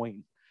black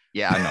queen.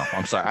 Yeah, I know.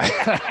 I'm sorry.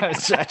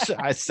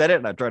 I said it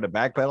and I tried to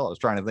backpedal. I was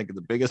trying to think of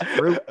the biggest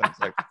fruit. I was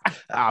like,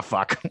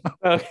 fuck.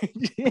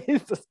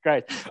 Jesus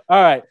Christ.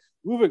 All right,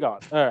 moving on.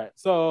 All right,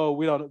 so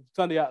we don't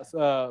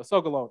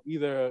Sogalon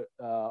either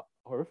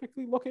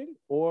horrifically looking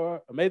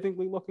or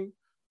amazingly looking.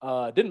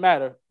 Didn't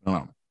matter.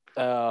 No.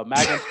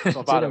 Magan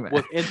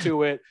was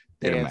into it,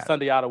 and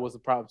Sundiata was the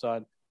prime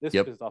son. This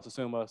pissed off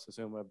Sasuma.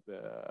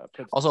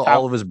 Also,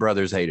 all of his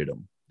brothers hated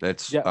him.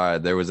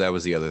 That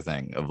was the other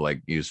thing of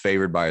like he was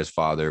favored by his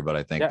father, but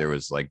I think there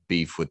was like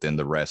beef within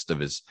the rest of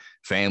his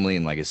family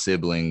and like his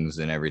siblings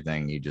and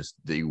everything. He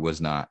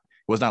was not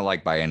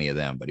liked by any of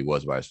them, but he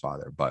was by his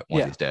father. But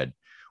once he's dead,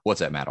 what's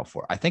that matter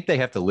for? I think they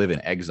have to live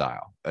in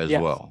exile as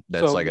well.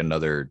 That's like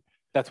another.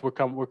 That's we're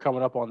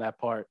coming up on that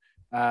part.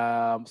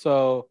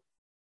 So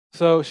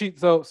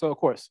of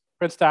course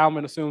Prince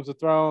Tauman assumes the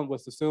throne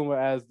with Sasuma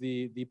as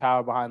the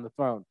power behind the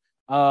throne.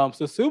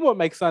 Sasuma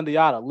makes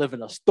Sundiata live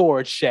in a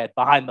storage shed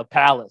behind the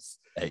palace.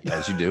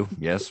 As you do,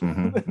 yes.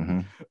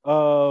 Mm-hmm,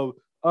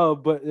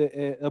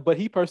 mm-hmm. But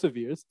he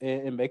perseveres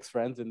and makes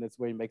friends, and that's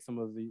where he makes some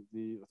of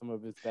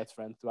his best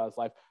friends throughout his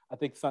life. I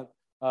think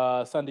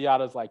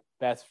Sundiata's like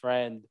best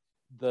friend,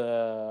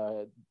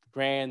 the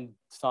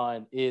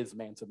grandson, is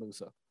Mansa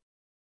Musa.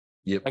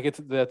 Yep. Like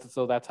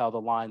that's how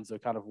the lines are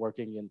kind of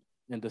working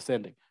and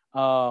descending.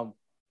 So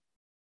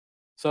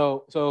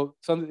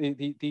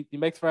he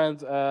makes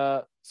friends.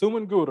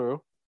 Suman Guru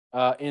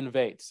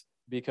invades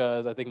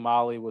because I think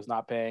Mali was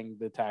not paying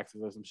the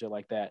taxes or some shit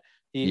like that.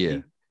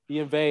 He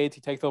invades. He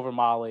takes over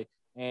Mali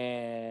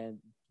and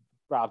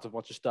robs a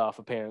bunch of stuff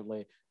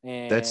apparently.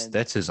 And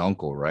that's his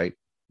uncle, right?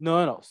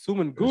 No.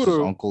 Suman Guru, his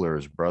uncle or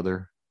his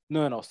brother.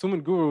 No.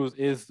 Suman Guru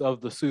is of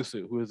the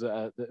Susu, who is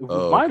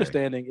my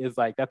understanding is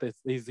like that.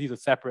 He's a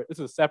separate. This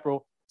is a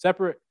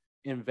separate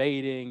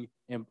invading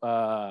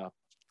tribe,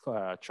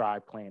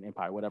 clan,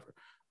 empire, whatever.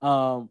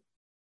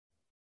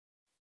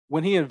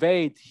 When he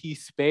invades, he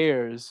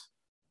spares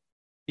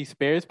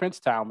Prince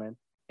Tauman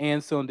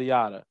and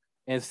Sundiata,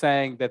 and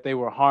saying that they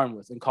were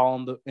harmless, and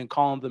calling the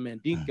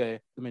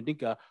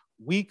Mandinka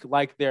weak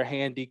like their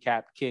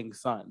handicapped king's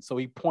son. So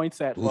he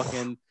points at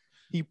Sundiata.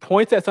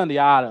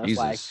 It's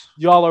like,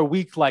 y'all are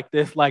weak like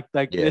this.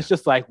 It's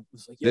just like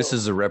this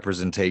is a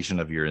representation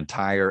of your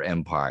entire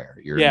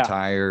empire. Your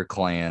entire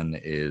clan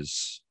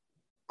is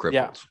crippled.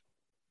 Yeah.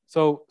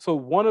 So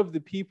one of the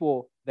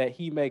people that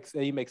he makes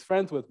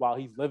friends with while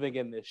he's living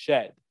in this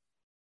shed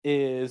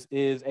is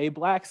a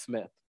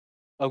blacksmith.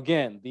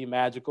 Again, the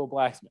magical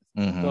blacksmith.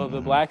 Mm-hmm, so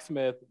the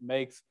blacksmith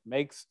makes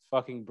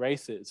fucking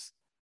braces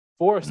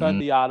for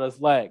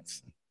Sundiata's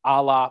legs,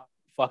 a la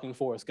fucking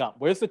Forrest Gump.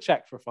 Where's the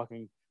check for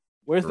Sundiata?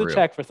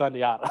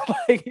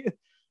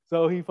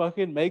 So he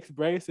fucking makes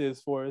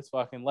braces for his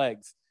fucking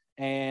legs.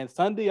 And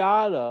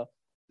Sundiata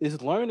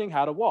is learning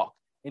how to walk.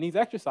 And he's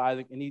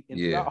exercising, and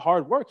without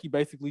hard work, he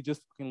basically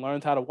just fucking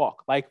learns how to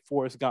walk, like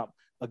Forrest Gump.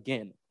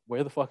 Again,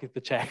 where the fuck is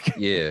the check?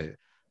 Yeah.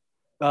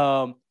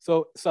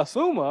 So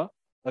Sasuma,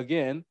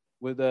 again,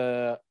 with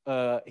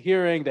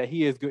hearing that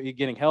he is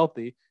getting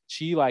healthy,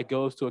 she like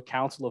goes to a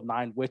council of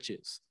 9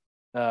 witches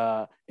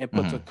and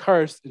puts a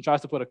curse and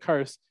tries to put a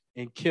curse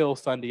and kill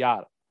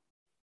Sundiata.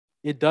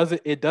 It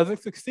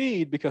doesn't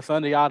succeed because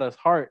Sundiata's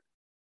heart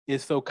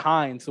is so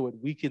kind, so it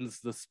weakens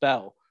the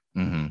spell.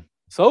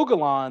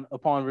 Sogalan,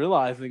 upon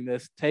realizing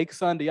this, takes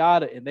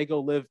Sundiata and they go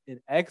live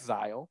in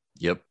exile.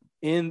 Yep.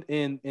 In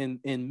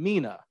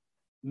Mina.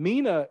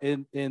 Mina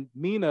and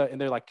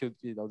they're like,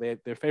 you know,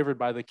 they're favored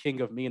by the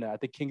king of Mina. I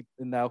think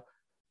now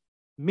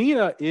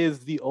Mina is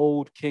the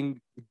old king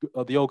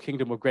of the old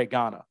kingdom of Great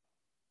Ghana.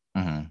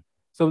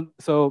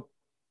 So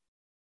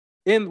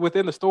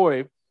within the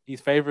story,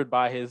 he's favored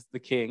by the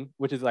king,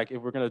 which is like,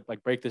 if we're gonna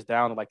like break this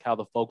down, like how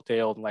the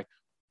folktale and like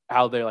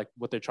how they're like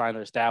what they're trying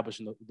to establish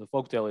in the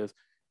folktale is,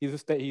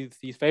 he's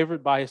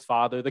favored by his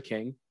father, the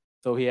king,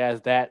 so he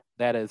has that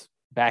as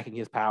backing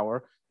his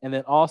power, and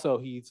then also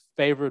he's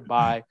favored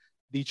by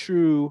the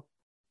true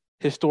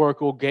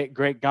historical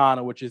great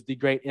Ghana, which is the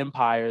great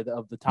empire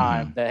of the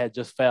time that had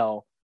just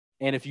fell.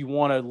 And if you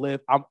want to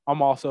live,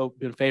 I'm also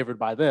been favored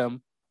by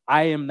them.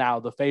 I am now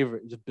the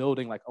favorite, just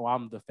building like, oh,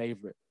 I'm the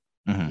favorite.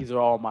 These are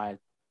all my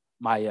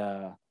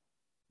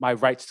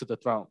rights to the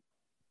throne.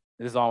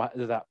 This is all.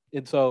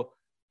 And so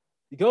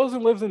he goes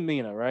and lives in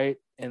Mina, right?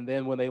 And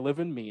then when they live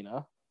in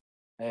Mina,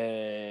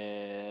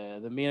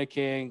 the Mina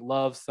king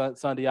loves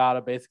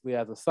Sundiata basically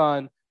as a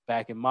son.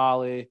 Back in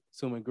Mali,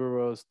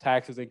 Sumanguru's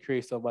taxes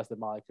increased so much that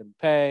Mali couldn't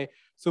pay.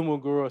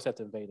 Sumanguru had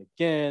to invade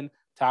again.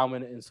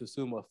 Talman and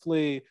Susuma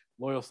flee.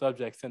 Loyal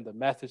subjects send a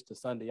message to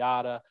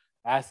Sundiata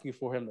asking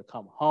for him to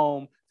come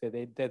home.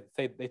 They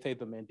say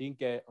the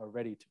Mandinka are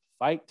ready to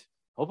fight.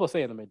 I hope I'm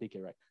saying the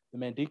Mandinka right. The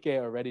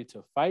Mandinka are ready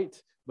to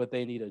fight, but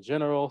they need a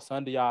general.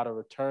 Sundiata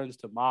returns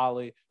to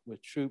Mali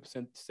with troops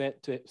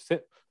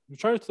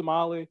returns to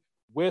Mali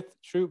with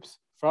troops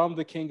from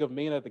the king of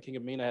Mina. The king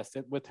of Mina has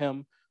sent with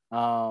him.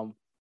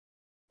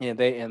 And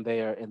then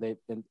they add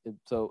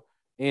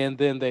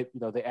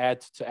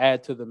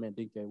to the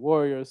Mandinka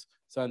warriors.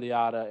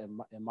 Sundiata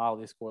and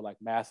Mali score like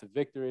massive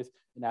victories.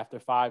 And after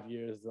 5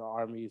 years, the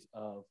armies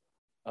of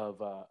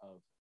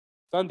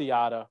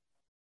Sundiata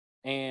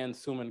and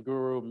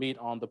Sumanguru meet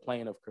on the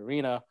plain of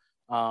Karina.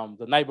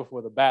 The night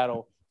before the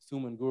battle,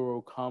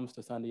 Sumanguru comes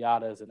to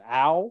Sundiata as an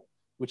owl,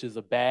 which is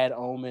a bad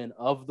omen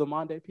of the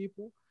Mande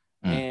people.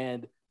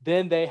 And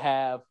then they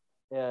have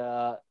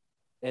an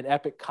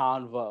epic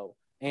convo.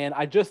 And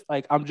I'm just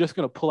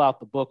gonna pull out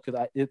the book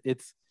because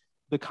it's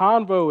the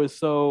convo is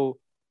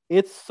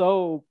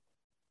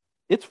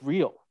it's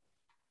real.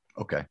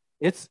 Okay.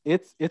 It's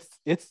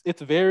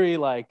very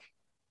like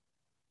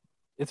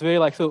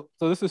so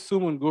this is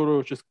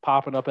Sumanguru just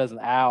popping up as an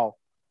owl,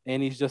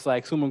 and he's just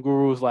like,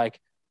 Sumanguru's like,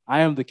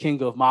 I am the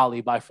king of Mali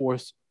by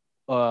force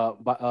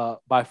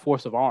by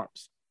force of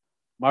arms.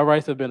 My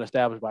rights have been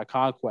established by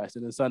conquest.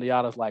 And then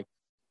Sundiata's like,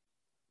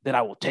 then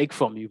I will take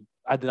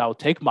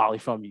Mali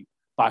from you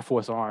by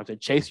force of arms and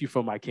chase you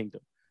from my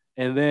kingdom.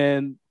 And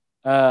then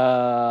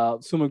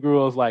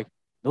Sumanguru is like,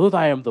 know that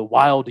I am the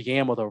wild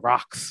yam of the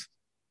rocks.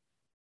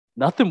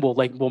 Nothing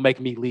will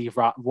make me leave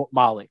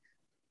Mali.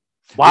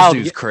 This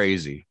dude's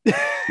crazy.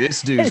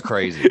 This dude's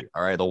crazy.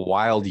 All right, the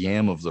wild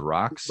yam of the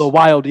rocks. The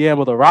wild yam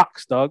of the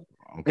rocks, Doug.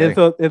 Okay.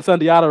 And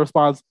Sundiata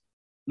responds,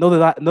 know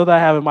that I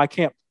have in my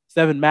camp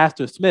 7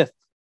 master smiths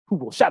who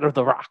will shatter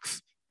the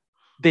rocks.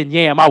 Then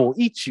Yam, I will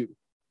eat you.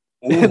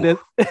 And then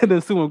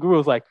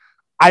Sumanguru is like,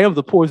 I am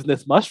the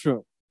poisonous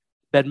mushroom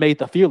that made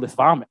the fearless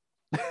vomit.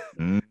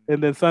 And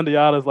then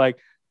Sundiata is like,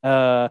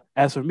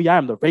 as for me, I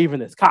am the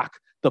ravenous cock.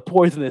 The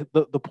poison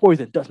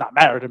does not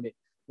matter to me.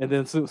 And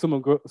then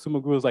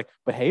Sumanguru is like,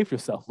 behave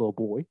yourself, little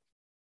boy.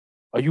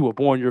 Or you will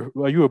burn your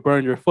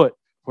foot,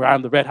 where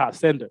I'm the red hot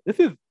cinder.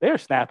 They're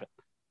snapping.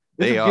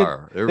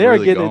 They're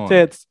really getting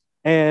intense.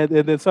 And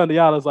then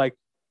Sundiata is like,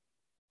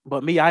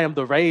 but me, I am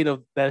the rain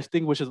that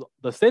extinguishes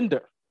the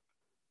cinder.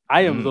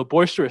 I am the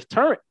boisterous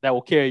torrent that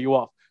will carry you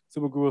off.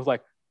 Sumanguru is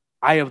like,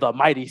 I am the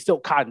mighty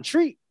silk cotton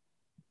tree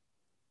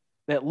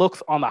that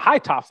looks on the high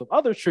tops of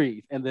other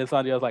trees. And then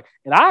Sundiata is like,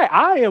 and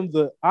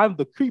I'm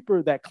the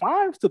creeper that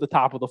climbs to the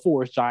top of the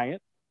forest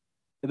giant.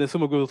 And then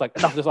Sumanguru is like,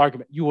 enough of this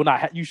argument. You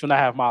shall not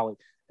have Mali.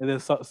 And then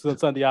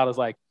Sundiata is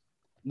like,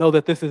 know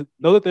that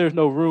there's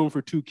no room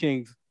for 2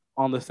 kings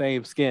on the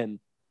same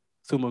skin.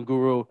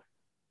 Sumanguru,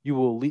 you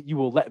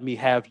will let me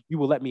have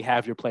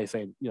your place,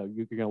 saying,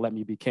 you're gonna let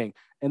me be king.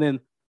 And then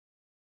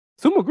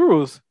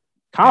Sumanguru's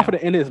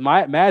confident in his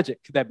magic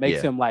that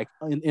makes him like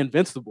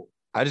invincible.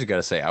 I just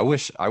gotta say, I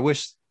wish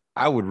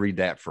I would read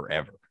that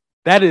forever.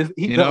 That is,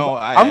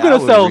 I'm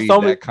gonna sell so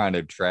many kind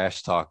of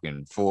trash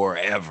talking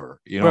forever.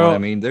 You know what I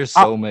mean? There's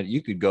so many.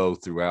 You could go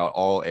throughout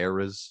all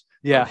eras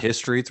of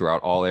history,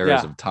 throughout all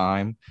eras of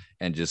time,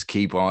 and just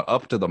keep on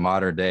up to the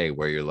modern day,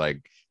 where you're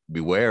like,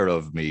 beware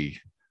of me,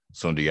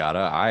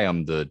 Sundiata. I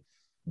am the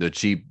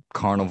cheap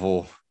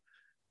carnival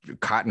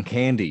cotton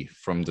candy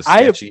from the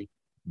sketchy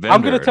vendor.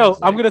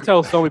 I'm gonna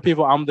tell so many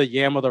people I'm the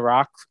yam of the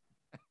rocks.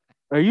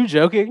 Are you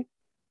joking?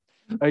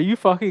 Are you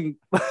fucking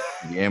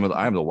I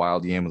am the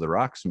wild yam of the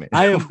rocks, man.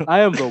 I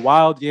am the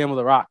wild yam of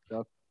the rock,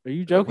 bro. Are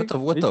you joking?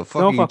 What the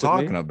fuck are you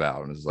talking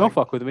about? It's don't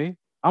fuck with me.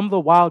 I'm the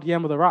wild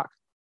yam of the rock.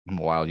 I'm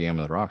a wild yam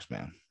of the rocks,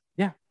 man.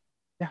 Yeah.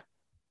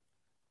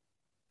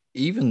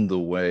 Even the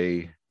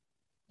way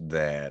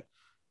that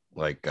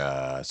like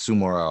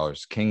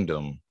Sumararo's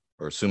kingdom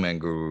or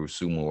Sumanguru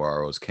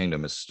Sumararo's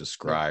kingdom is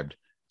described,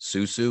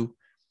 Susu.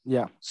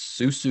 Yeah.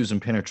 Susu's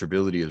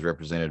impenetrability is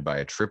represented by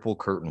a triple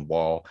curtain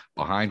wall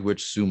behind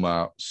which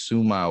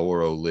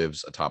Sumaoro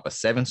lives atop a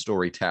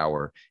 7-story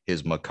tower,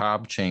 his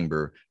macabre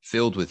chamber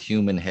filled with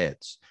human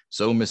heads.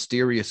 So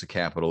mysterious a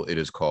capital, it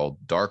is called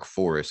Dark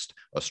Forest,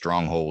 a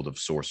stronghold of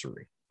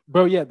sorcery.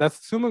 Bro, yeah,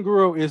 that's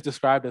Sumanguru is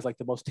described as like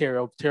the most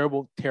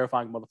terrible,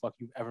 terrifying motherfucker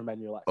you've ever met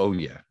in your life. Oh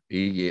yeah,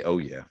 oh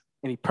yeah.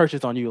 And he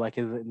perches on you like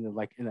in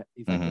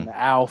the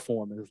owl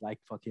form. It's like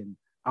fucking.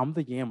 I'm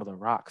the yam of the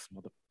rocks,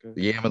 motherfucker.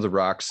 The yam of the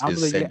rocks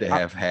is said to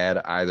have had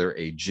either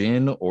a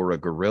jinn or a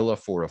gorilla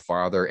for a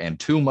father and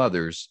 2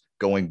 mothers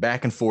going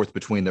back and forth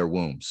between their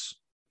wombs.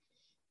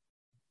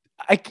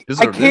 This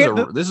is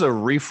a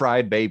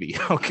refried baby.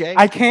 Okay.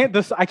 I can't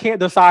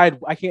decide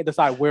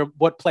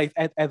what place.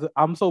 As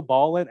I'm so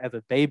balling. As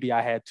a baby,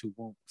 I had 2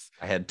 wombs.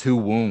 I had 2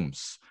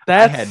 wombs.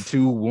 I had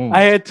 2 wombs.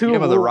 I had 2. The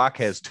yam of the rock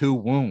has 2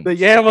 wombs. The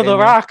yam of the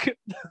rock.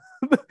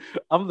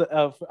 I'm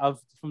the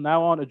from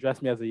now on.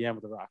 Address me as the yam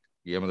of the rock.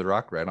 Yam of the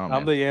rock, right on.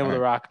 I'm the yam of the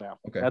rock now.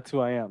 Okay, that's who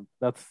I am.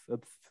 That's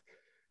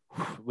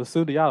with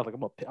Sundiata. Like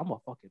I'm gonna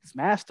fucking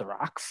smash the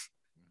rocks,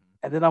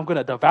 and then I'm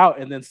gonna devout.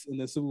 And then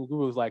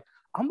Sumanguru was like,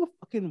 I'm the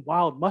fucking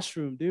wild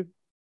mushroom, dude.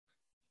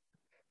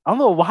 I'm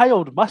the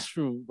wild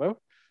mushroom, bro.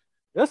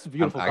 That's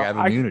beautiful. I have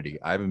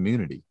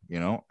immunity. You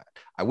know,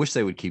 I wish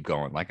they would keep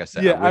going. Like I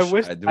said, yeah, I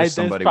wish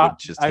somebody would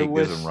just take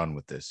this and run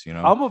with this. You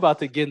know, I'm about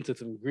to get into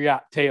some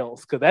griot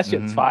tales because that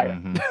shit's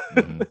fire.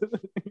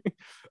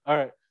 All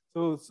right.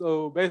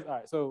 So basically, all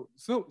right. So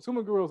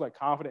Sumanguru was like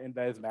confident in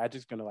that his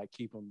magic's gonna like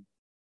keep him.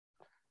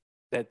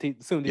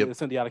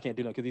 Sundiata can't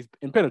do that because he's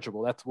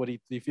impenetrable. That's what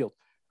he feels.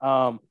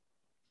 And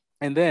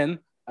then,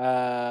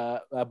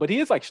 but he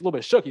is like a little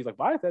bit shook. He's like,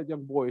 why is that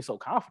young boy so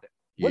confident?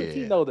 What does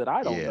he know that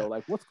I don't know?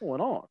 Like, what's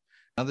going on?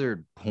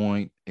 Another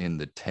point in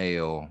the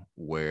tale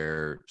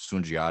where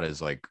Sundiata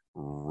is like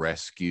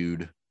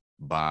rescued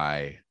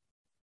by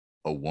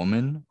a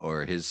woman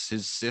or his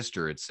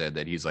sister. It said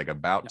that he's like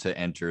about to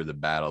enter the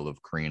Battle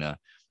of Krina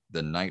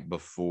the night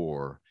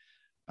before.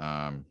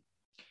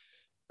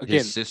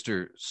 His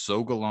sister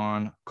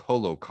Sogalan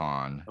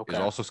Kolokan is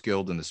also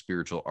skilled in the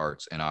spiritual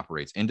arts and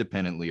operates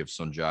independently of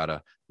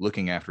Sundiata,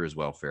 looking after his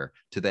welfare.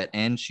 To that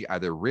end, she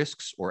either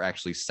risks or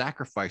actually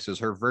sacrifices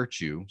her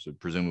virtue, so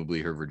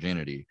presumably her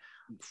virginity,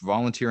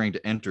 volunteering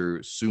to enter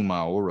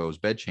Sumaoro's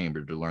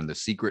bedchamber to learn the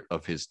secret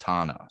of his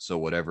Tana. So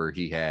whatever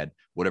he had,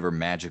 whatever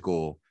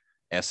magical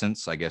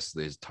essence, I guess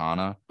his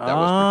Tana that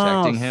was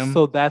protecting him.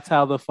 So that's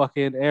how the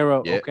fucking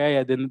arrow. Yeah.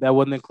 Okay, that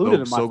wasn't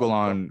included in my.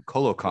 Sogalan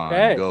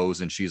Kolokan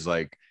goes and she's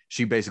like,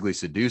 she basically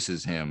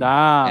seduces him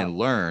and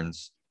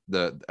learns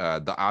the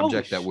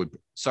object that would.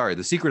 Sorry,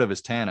 the secret of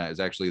his Tana is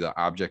actually the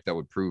object that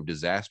would prove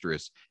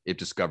disastrous if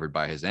discovered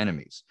by his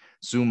enemies.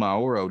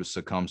 Sumaoro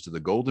succumbs to the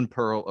golden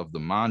pearl of the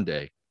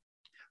Mande,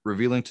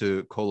 revealing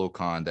to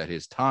Kolokan that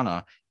his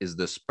Tana is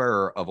the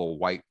spur of a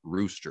white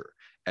rooster.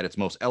 At its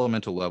most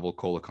elemental level,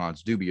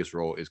 Kolokan's dubious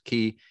role is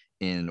key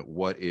in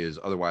what is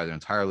otherwise an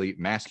entirely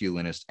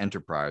masculinist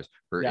enterprise.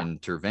 Her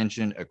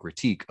intervention, a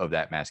critique of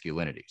that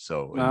masculinity.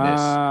 So in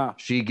this,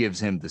 she gives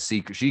him the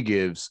secret. She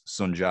gives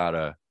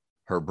Sundiata,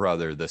 her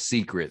brother, the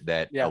secret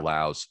that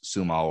allows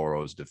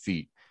Sumaoro's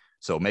defeat.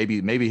 So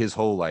maybe his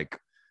whole like,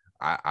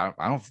 I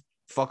don't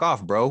fuck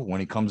off, bro. When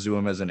he comes to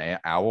him as an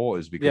owl,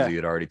 is because he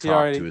had already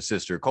talked to his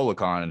sister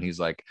Kolokan, and he's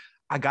like,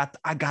 I got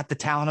the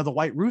talent of the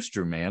white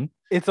rooster, man.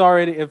 It's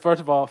already first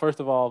of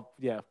all,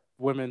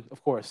 women,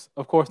 of course,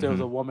 there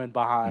was a woman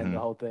behind the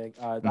whole thing.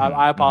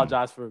 I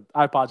apologize for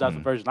the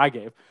version I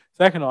gave.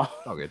 Second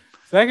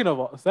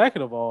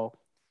of all,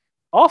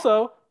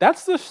 also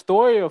that's the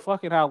story of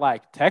fucking how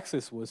like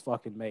Texas was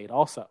fucking made.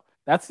 Also,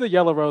 that's the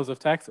Yellow Rose of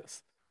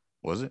Texas.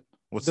 Was it?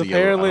 What's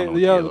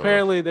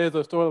apparently there's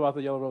a story about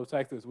the Yellow Rose of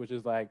Texas, which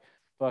is like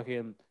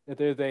fucking if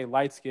there's a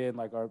light skinned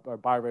like or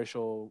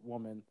biracial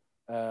woman.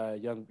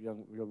 Young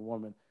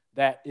woman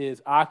that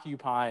is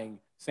occupying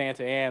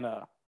Santa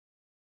Ana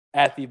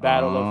at the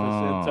Battle of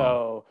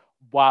Jacinto,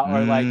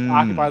 or like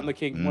occupying the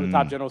king, one of the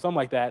top generals, something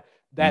like that.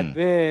 That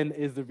then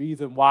is the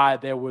reason why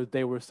they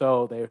were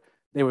so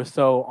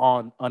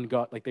on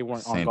guard, like they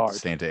weren't on guard.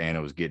 Santa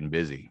Ana was getting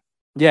busy.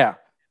 Yeah,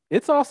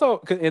 it's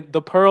also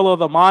the Pearl of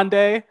the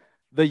Mande,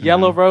 the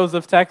Yellow Rose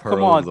of Texas.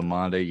 Come on, of the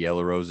Mande,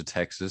 Yellow Rose of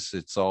Texas.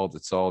 It's all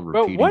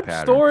repeating. But what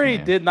patterns, story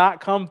did not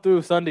come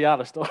through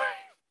Sundiata's story?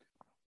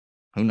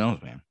 Who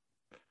knows, man?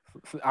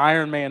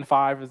 Iron Man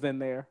 5 is in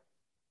there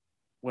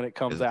when it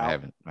comes out.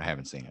 I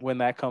haven't seen it. When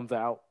that comes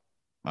out.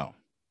 Oh.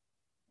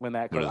 when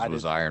that What is,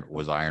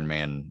 was Iron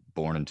Man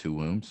born in two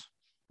wombs?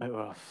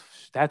 Oh,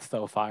 that's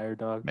so fire,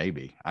 dog.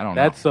 Maybe. I don't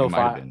know. That's so It might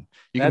have fire. been.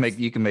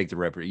 You can make the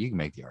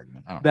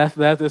argument. I don't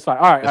know. That's fine.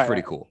 All right. That's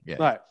pretty cool. Yeah.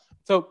 All right.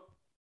 So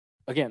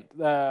again,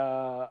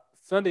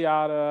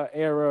 Sundiata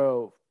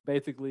arrow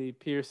basically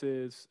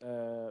pierces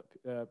or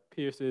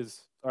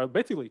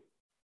basically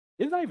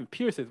it's not even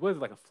pierces. What is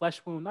it, like a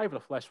flesh wound? Not even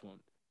a flesh wound.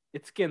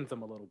 It skins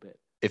him a little bit.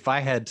 If I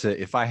had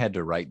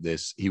to write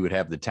this, he would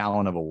have the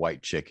talon of a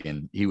white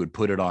chicken. He would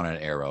put it on an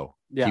arrow.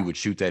 Yeah. He would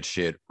shoot that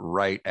shit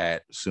right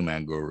at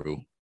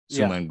Sumanguru.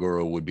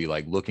 Sumanguru would be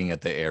like looking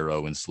at the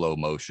arrow in slow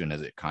motion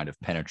as it kind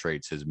of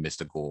penetrates his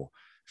mystical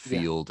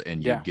field,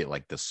 and you get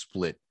like the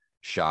split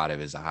shot of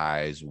his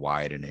eyes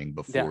widening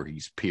before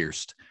he's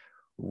pierced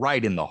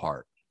right in the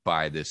heart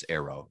by this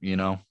arrow, you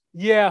know?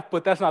 Yeah,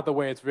 but that's not the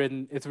way it's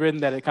written. It's written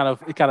that it kind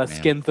of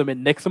skins him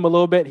and nicks him a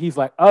little bit. He's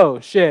like,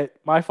 oh shit,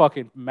 my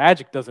fucking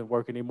magic doesn't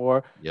work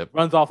anymore. Yep.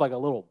 Runs off like a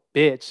little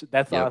bitch.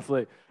 That's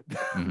honestly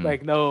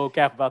like no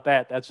cap about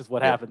that. That's just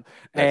what happened.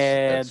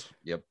 That's,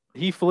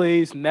 he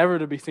flees, never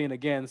to be seen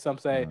again. Some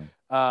say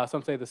the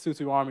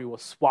Susu army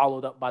was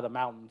swallowed up by the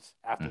mountains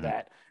after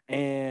that.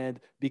 And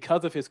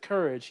because of his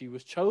courage, he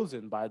was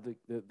chosen by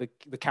the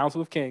Council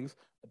of Kings,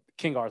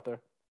 King Arthur,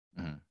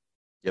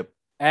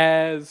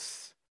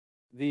 as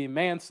the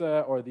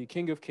Mansa or the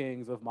King of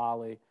Kings of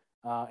Mali,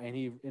 and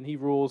he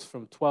rules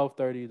from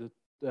 1230 to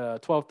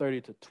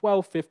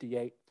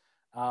 1258.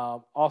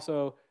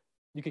 Also,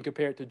 you can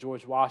compare it to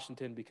George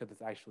Washington because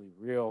it's actually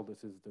real.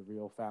 This is the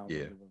real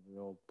founder of a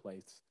real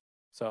place.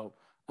 So,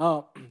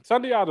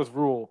 Sundiata's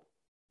rule.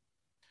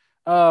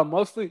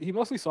 He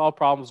mostly solved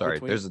problems.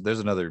 There's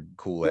another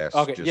cool ass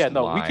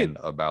line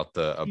about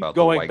the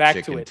white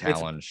chicken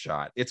talon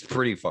shot. It's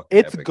pretty fucking.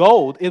 It's epic.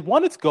 Gold.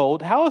 It's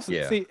gold. How is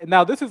it? See,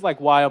 now this is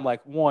like why I'm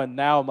like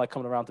now I'm like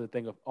coming around to the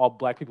thing of all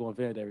black people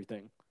invented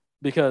everything,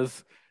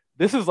 because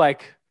this is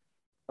like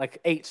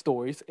 8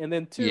 stories, and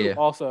then 2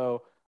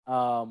 also.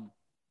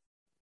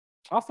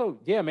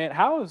 Man,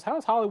 how is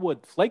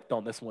Hollywood flaked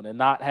on this one and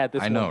not had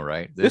this? I know,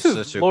 right? This is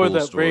such a cool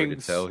story to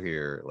tell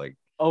here. Like,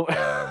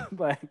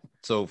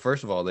 so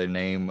first of all, they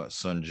name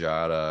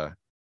Sundiata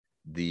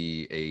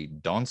a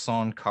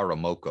Donson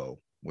Karamoko,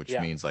 which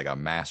means like a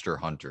master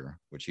hunter,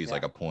 which he's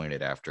like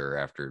appointed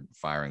after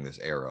firing this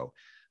arrow.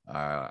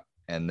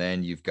 And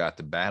then you've got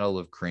the Battle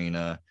of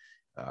Krina.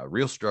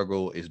 Real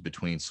struggle is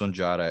between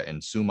Sundiata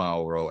and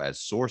Sumaoro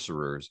as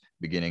sorcerers,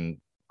 beginning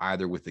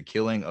either with the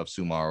killing of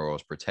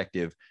Sumaoro's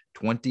protective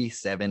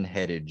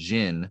 27-headed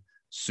jinn,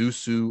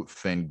 Susu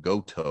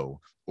Fengoto,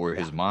 or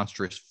his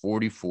monstrous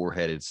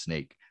 44-headed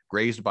snake.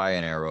 Grazed by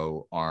an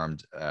arrow,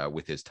 armed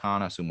with his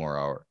Tana,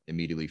 Sumaoro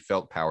immediately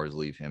felt powers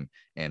leave him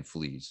and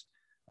flees.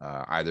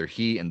 Either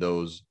he and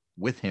those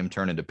with him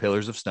turn into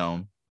pillars of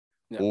stone,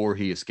 or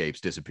he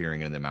escapes,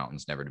 disappearing into the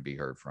mountains, never to be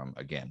heard from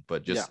again.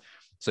 But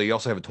so you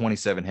also have a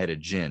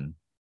 27-headed jinn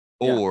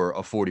or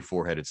a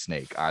 44-headed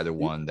snake, either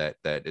one that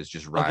is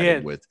just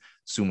riding with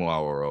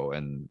Sumaoro,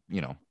 and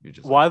you're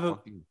just why the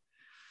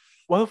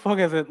fuck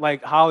has it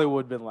like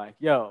Hollywood been like,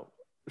 yo,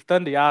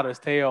 Sundiata's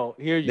tail,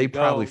 here you go. They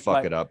probably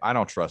fuck it up. I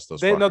don't trust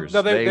those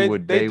fuckers. They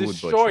would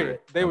destroy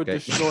it. They would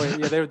destroy it.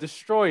 Yeah, they would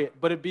destroy it.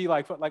 But it'd be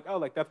like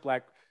that's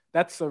black.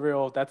 That's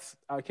surreal. That's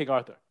King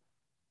Arthur.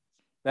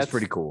 That's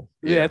pretty cool.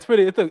 Yeah, it's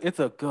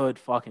a good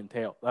fucking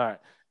tale. All right.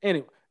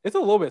 Anyway, it's a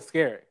little bit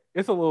scary.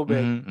 It's a little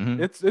bit.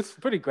 It's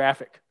pretty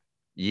graphic.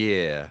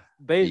 Yeah.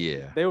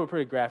 They were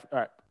pretty graphic. All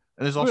right.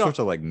 And there's all sorts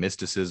of like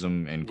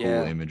mysticism and cool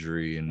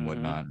imagery and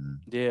whatnot.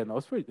 Yeah, no,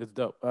 it's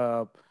dope.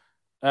 All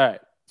right.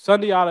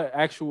 Sundiata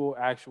actual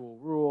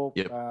rule.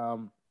 Yep.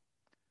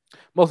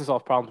 Mostly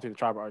solves problems between the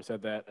tribe. I already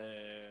said that.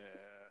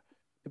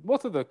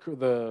 Most of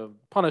the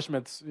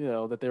punishments,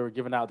 that they were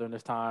giving out during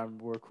this time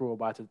were cruel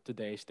by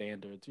today's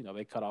standards.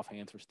 They cut off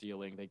hands for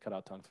stealing. They cut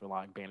out tongues for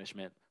lying.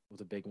 Banishment was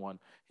a big one.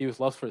 He was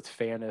loved for its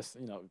fairness.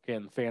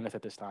 Again, fairness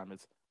at this time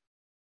is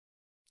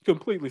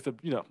completely,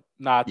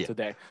 not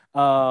today.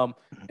 And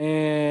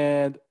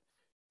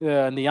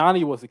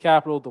Niani was the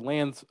capital. The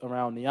lands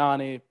around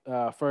Niani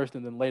first,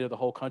 and then later the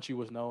whole country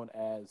was known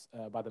as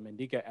by the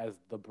Mendika as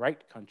the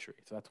Bright Country.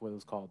 So that's what it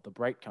was called, the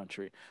Bright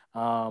Country.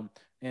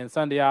 And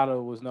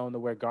Sundiata was known to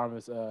wear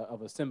garments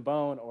of a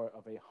simbone or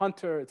of a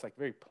hunter. It's like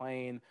very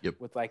plain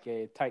with like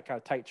a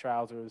tight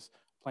trousers,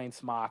 plain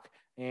smock,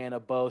 and a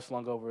bow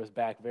slung over his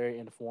back. Very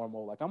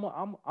informal. Like I'm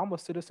a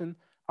citizen.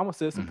 I'm a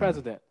citizen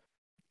president.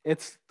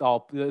 It's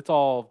all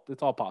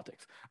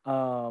politics.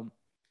 Also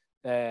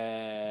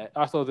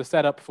the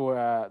setup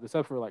for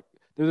like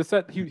he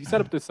set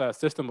up this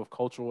system of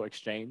cultural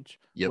exchange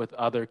with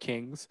other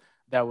kings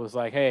that was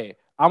like, hey,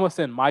 I'm gonna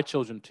send my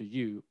children to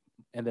you,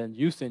 and then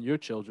you send your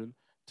children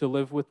to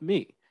live with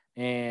me,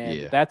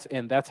 and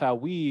that's how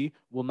we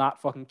will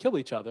not fucking kill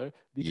each other,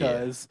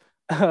 because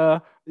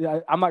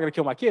I'm not gonna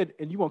kill my kid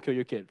and you won't kill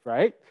your kid,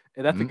 right?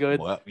 And that's a good.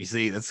 Well, you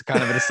see, that's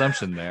kind of an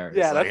assumption there.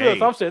 Yeah, that's an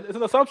assumption. It's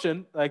an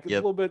assumption. Like it's a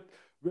little bit.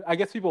 I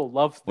guess people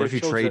love. What if you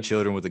trade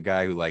children with a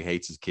guy who like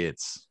hates his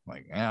kids?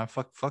 Like,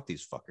 fuck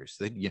these fuckers.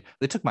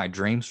 They took my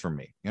dreams from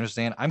me. You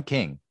understand? I'm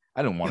king.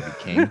 I don't want to be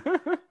king.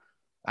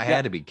 I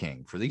had to be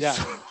king for these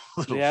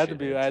little I had to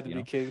shitheads,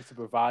 be kings to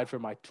provide for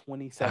my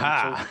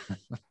 27 children.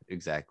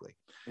 Exactly.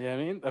 You know what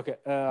I mean? Okay.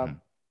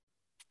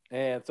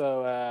 And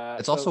so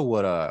it's also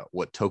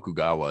what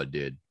Tokugawa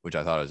did, which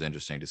I thought was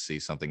interesting to see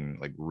something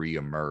like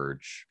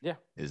re-emerge. Yeah.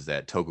 Is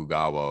that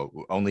Tokugawa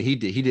only he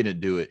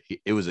didn't do it.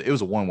 It was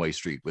a one-way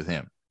street with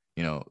him.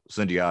 You know,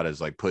 Sundiata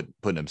is like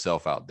putting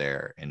himself out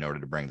there in order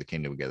to bring the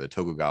kingdom together.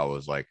 Tokugawa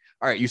was like,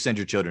 all right, you send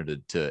your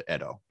children to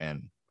Edo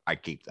and I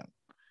keep them.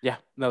 Yeah,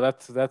 no,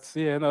 that's it's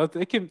a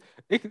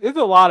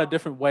lot of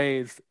different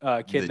ways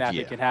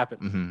kidnapping can happen.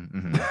 Mm-hmm,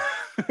 mm-hmm.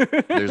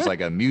 There's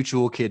like a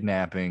mutual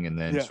kidnapping and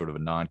then sort of a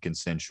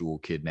non-consensual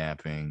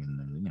kidnapping, and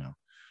then, you know.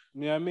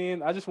 Yeah, I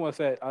mean, I just want to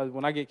say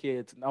when I get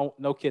kids,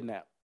 no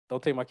kidnap.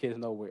 Don't take my kids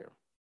nowhere.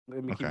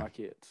 Let me keep my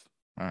kids.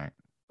 All right.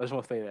 I just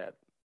want to say that.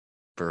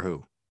 For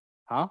who?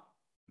 Huh?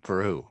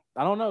 For who?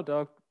 I don't know,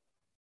 dog.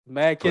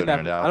 Mad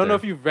kidnapping. I don't know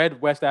if you've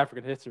read West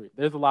African history.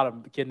 There's a lot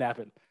of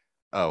kidnapping.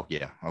 Oh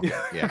yeah. Okay.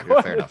 Yeah.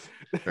 Fair enough.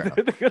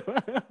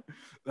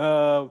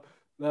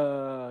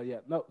 Yeah.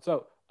 No.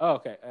 So.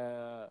 Okay.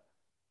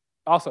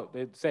 Also,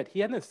 they said he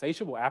had an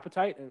insatiable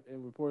appetite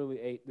and reportedly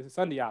ate. This is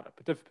Sundiata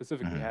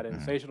specifically had an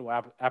insatiable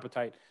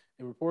appetite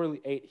and reportedly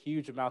ate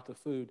huge amounts of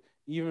food.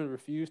 He even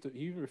refused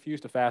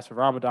to fast for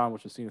Ramadan,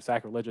 which was seen as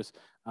sacrilegious.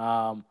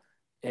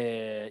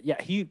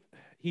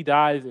 He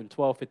dies in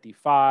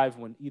 1255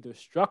 when either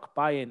struck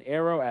by an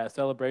arrow at a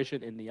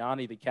celebration in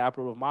Niani, the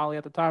capital of Mali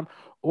at the time,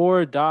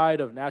 or died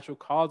of natural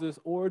causes,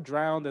 or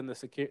drowned in the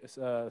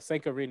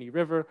Sankarini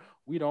River.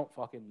 We don't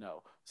fucking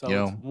know. So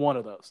it's one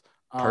of those.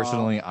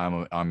 Personally,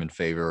 I'm in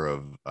favor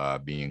of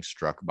being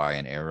struck by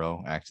an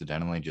arrow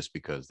accidentally, just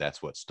because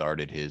that's what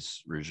started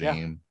his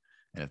regime,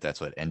 and if that's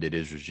what ended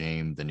his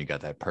regime, then you got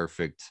that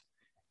perfect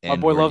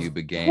end where you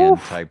began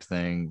type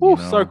thing.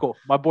 Circle.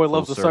 My boy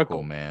loves the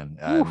circle, man.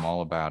 I'm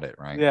all about it,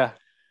 right? Yeah.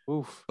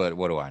 But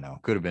what do I know?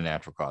 Could have been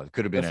natural cause.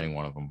 Could have been any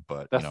one of them.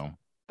 But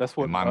that's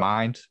what in my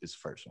mind is the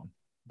first one.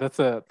 That's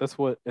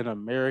what an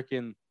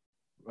American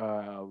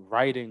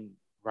writing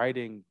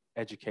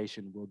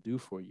education will do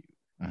for you.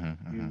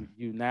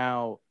 You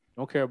now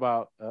don't care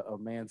about a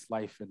man's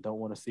life and don't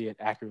want to see it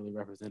accurately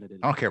represented.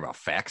 I don't care about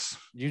facts.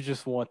 You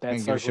just want that. I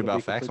don't give a shit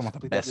about facts. I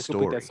want the best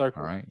story. That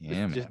circle. All right.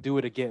 Just do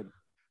it again.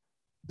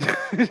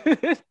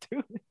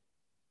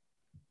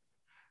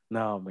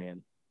 No,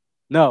 man.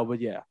 No,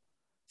 but yeah.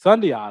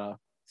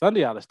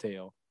 Sundiata's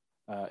tale.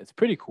 It's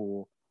pretty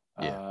cool.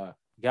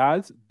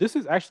 Guys, this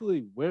is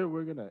actually where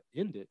we're gonna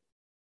end it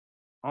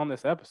on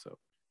this episode.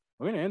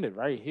 We're gonna end it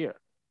right here.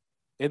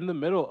 In the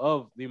middle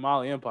of the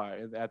Mali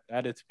Empire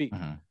at its peak,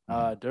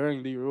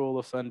 during the rule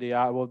of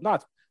Sundiata. Well,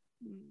 not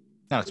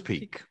its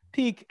peak.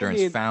 Peak during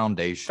its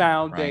foundation.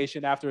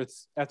 Foundation, right?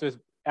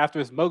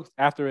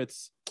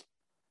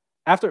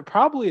 after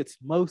probably its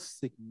most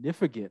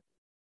significant.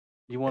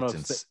 You want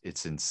to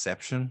its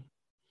inception.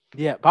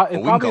 Yeah,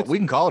 we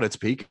can call it its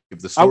peak if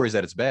the story's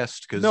at its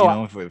best. Because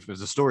if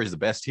the story is the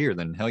best here,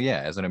 then hell yeah,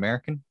 as an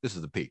American, this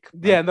is the peak.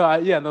 Right?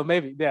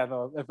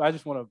 If I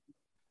just want to,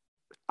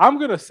 I'm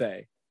gonna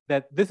say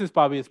that this is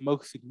probably its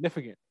most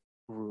significant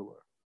ruler.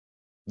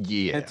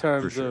 Yeah, in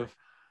terms of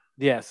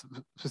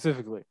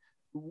specifically,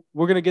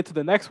 we're gonna get to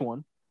the next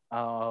one,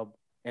 and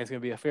it's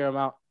gonna be a fair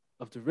amount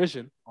of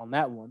derision on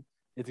that one.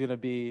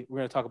 We're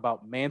gonna talk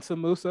about Mansa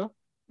Musa,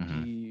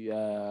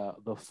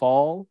 the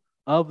fall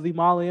of the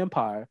Mali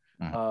Empire.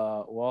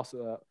 We'll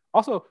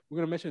also we're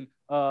gonna mention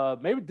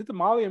maybe did the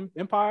Mali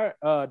Empire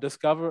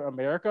discover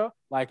America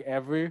like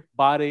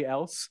everybody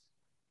else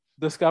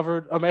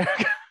discovered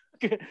America?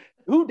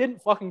 Who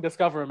didn't fucking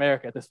discover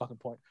America at this fucking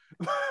point?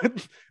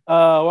 We're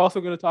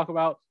also gonna talk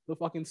about the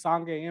fucking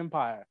Sangha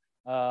Empire,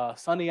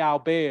 Sunni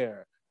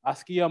Albert,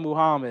 Askia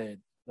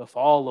Muhammad, the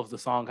fall of the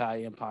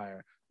Songhai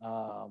Empire,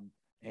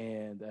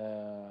 and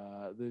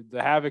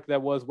the havoc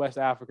that was West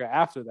Africa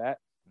after that.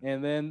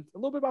 And then a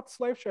little bit about the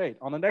slave trade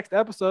on the next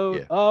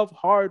episode of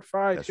Hard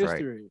Fried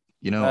History.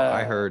 Right.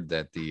 I heard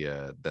that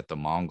the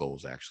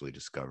Mongols actually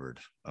discovered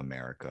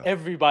America.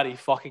 Everybody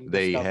fucking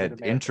they had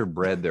America.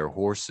 Interbred their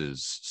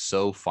horses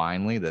so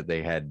finely that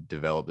they had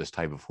developed this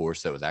type of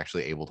horse that was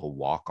actually able to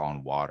walk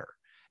on water.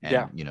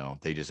 And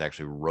they just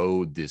actually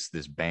rode this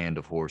band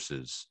of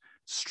horses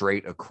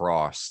straight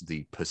across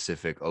the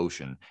Pacific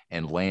Ocean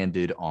and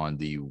landed on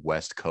the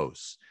West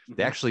Coast.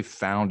 They actually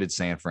founded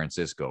San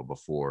Francisco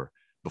before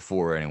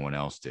anyone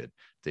else did.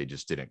 They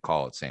just didn't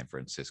call it San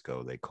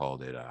Francisco. They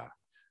called it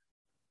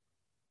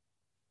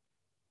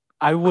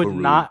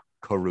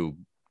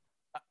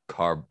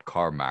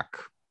Carmack.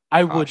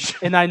 I would,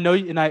 and I know,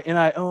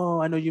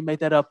 I know you made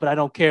that up, but I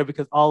don't care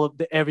because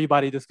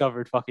everybody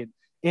discovered fucking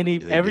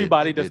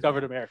everybody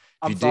discovered America.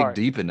 If you dig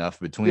deep enough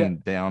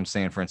down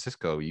San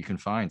Francisco, you can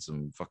find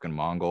some fucking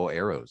Mongol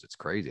arrows. It's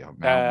crazy.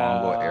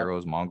 Mongol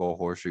arrows, Mongol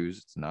horseshoes.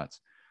 It's nuts.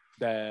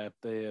 My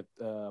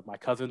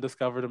cousin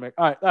discovered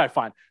America. All right,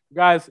 fine,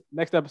 guys.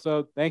 Next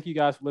episode. Thank you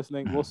guys for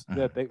listening.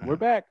 We're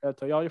back.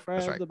 Tell all your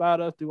friends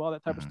about us. Do all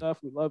that type of stuff.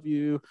 We love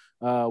you.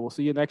 We'll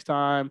see you next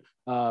time.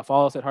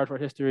 Follow us at Hard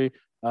Fried History,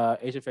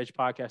 HFH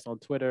Podcast on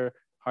Twitter.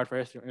 Hard for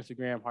History on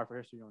Instagram, Hard for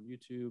History on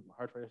YouTube,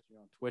 Hard for History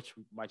on Twitch.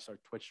 We might start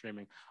Twitch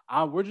streaming.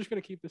 We're just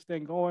going to keep this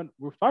thing going.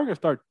 We're probably going to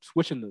start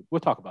switching we'll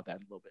talk about that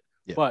in a little bit.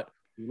 Yeah. But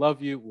we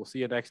love you. We'll see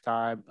you next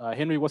time.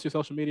 Henry, what's your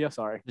social media?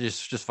 Sorry.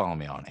 Just follow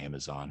me on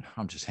Amazon.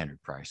 I'm just Henry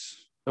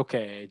Price.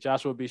 Okay.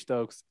 Joshua B.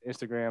 Stokes,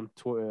 Instagram,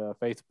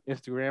 Facebook,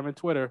 Instagram and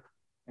Twitter,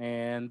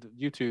 and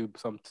YouTube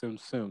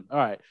soon. All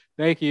right.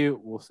 Thank you.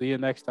 We'll see you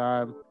next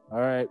time. All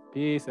right.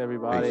 Peace,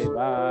 everybody. Peace.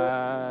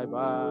 Bye.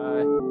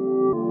 Bye.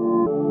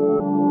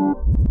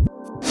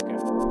 Okay.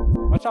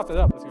 I'll chop it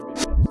up. It's going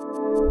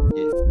to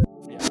be a good episode. Yeah.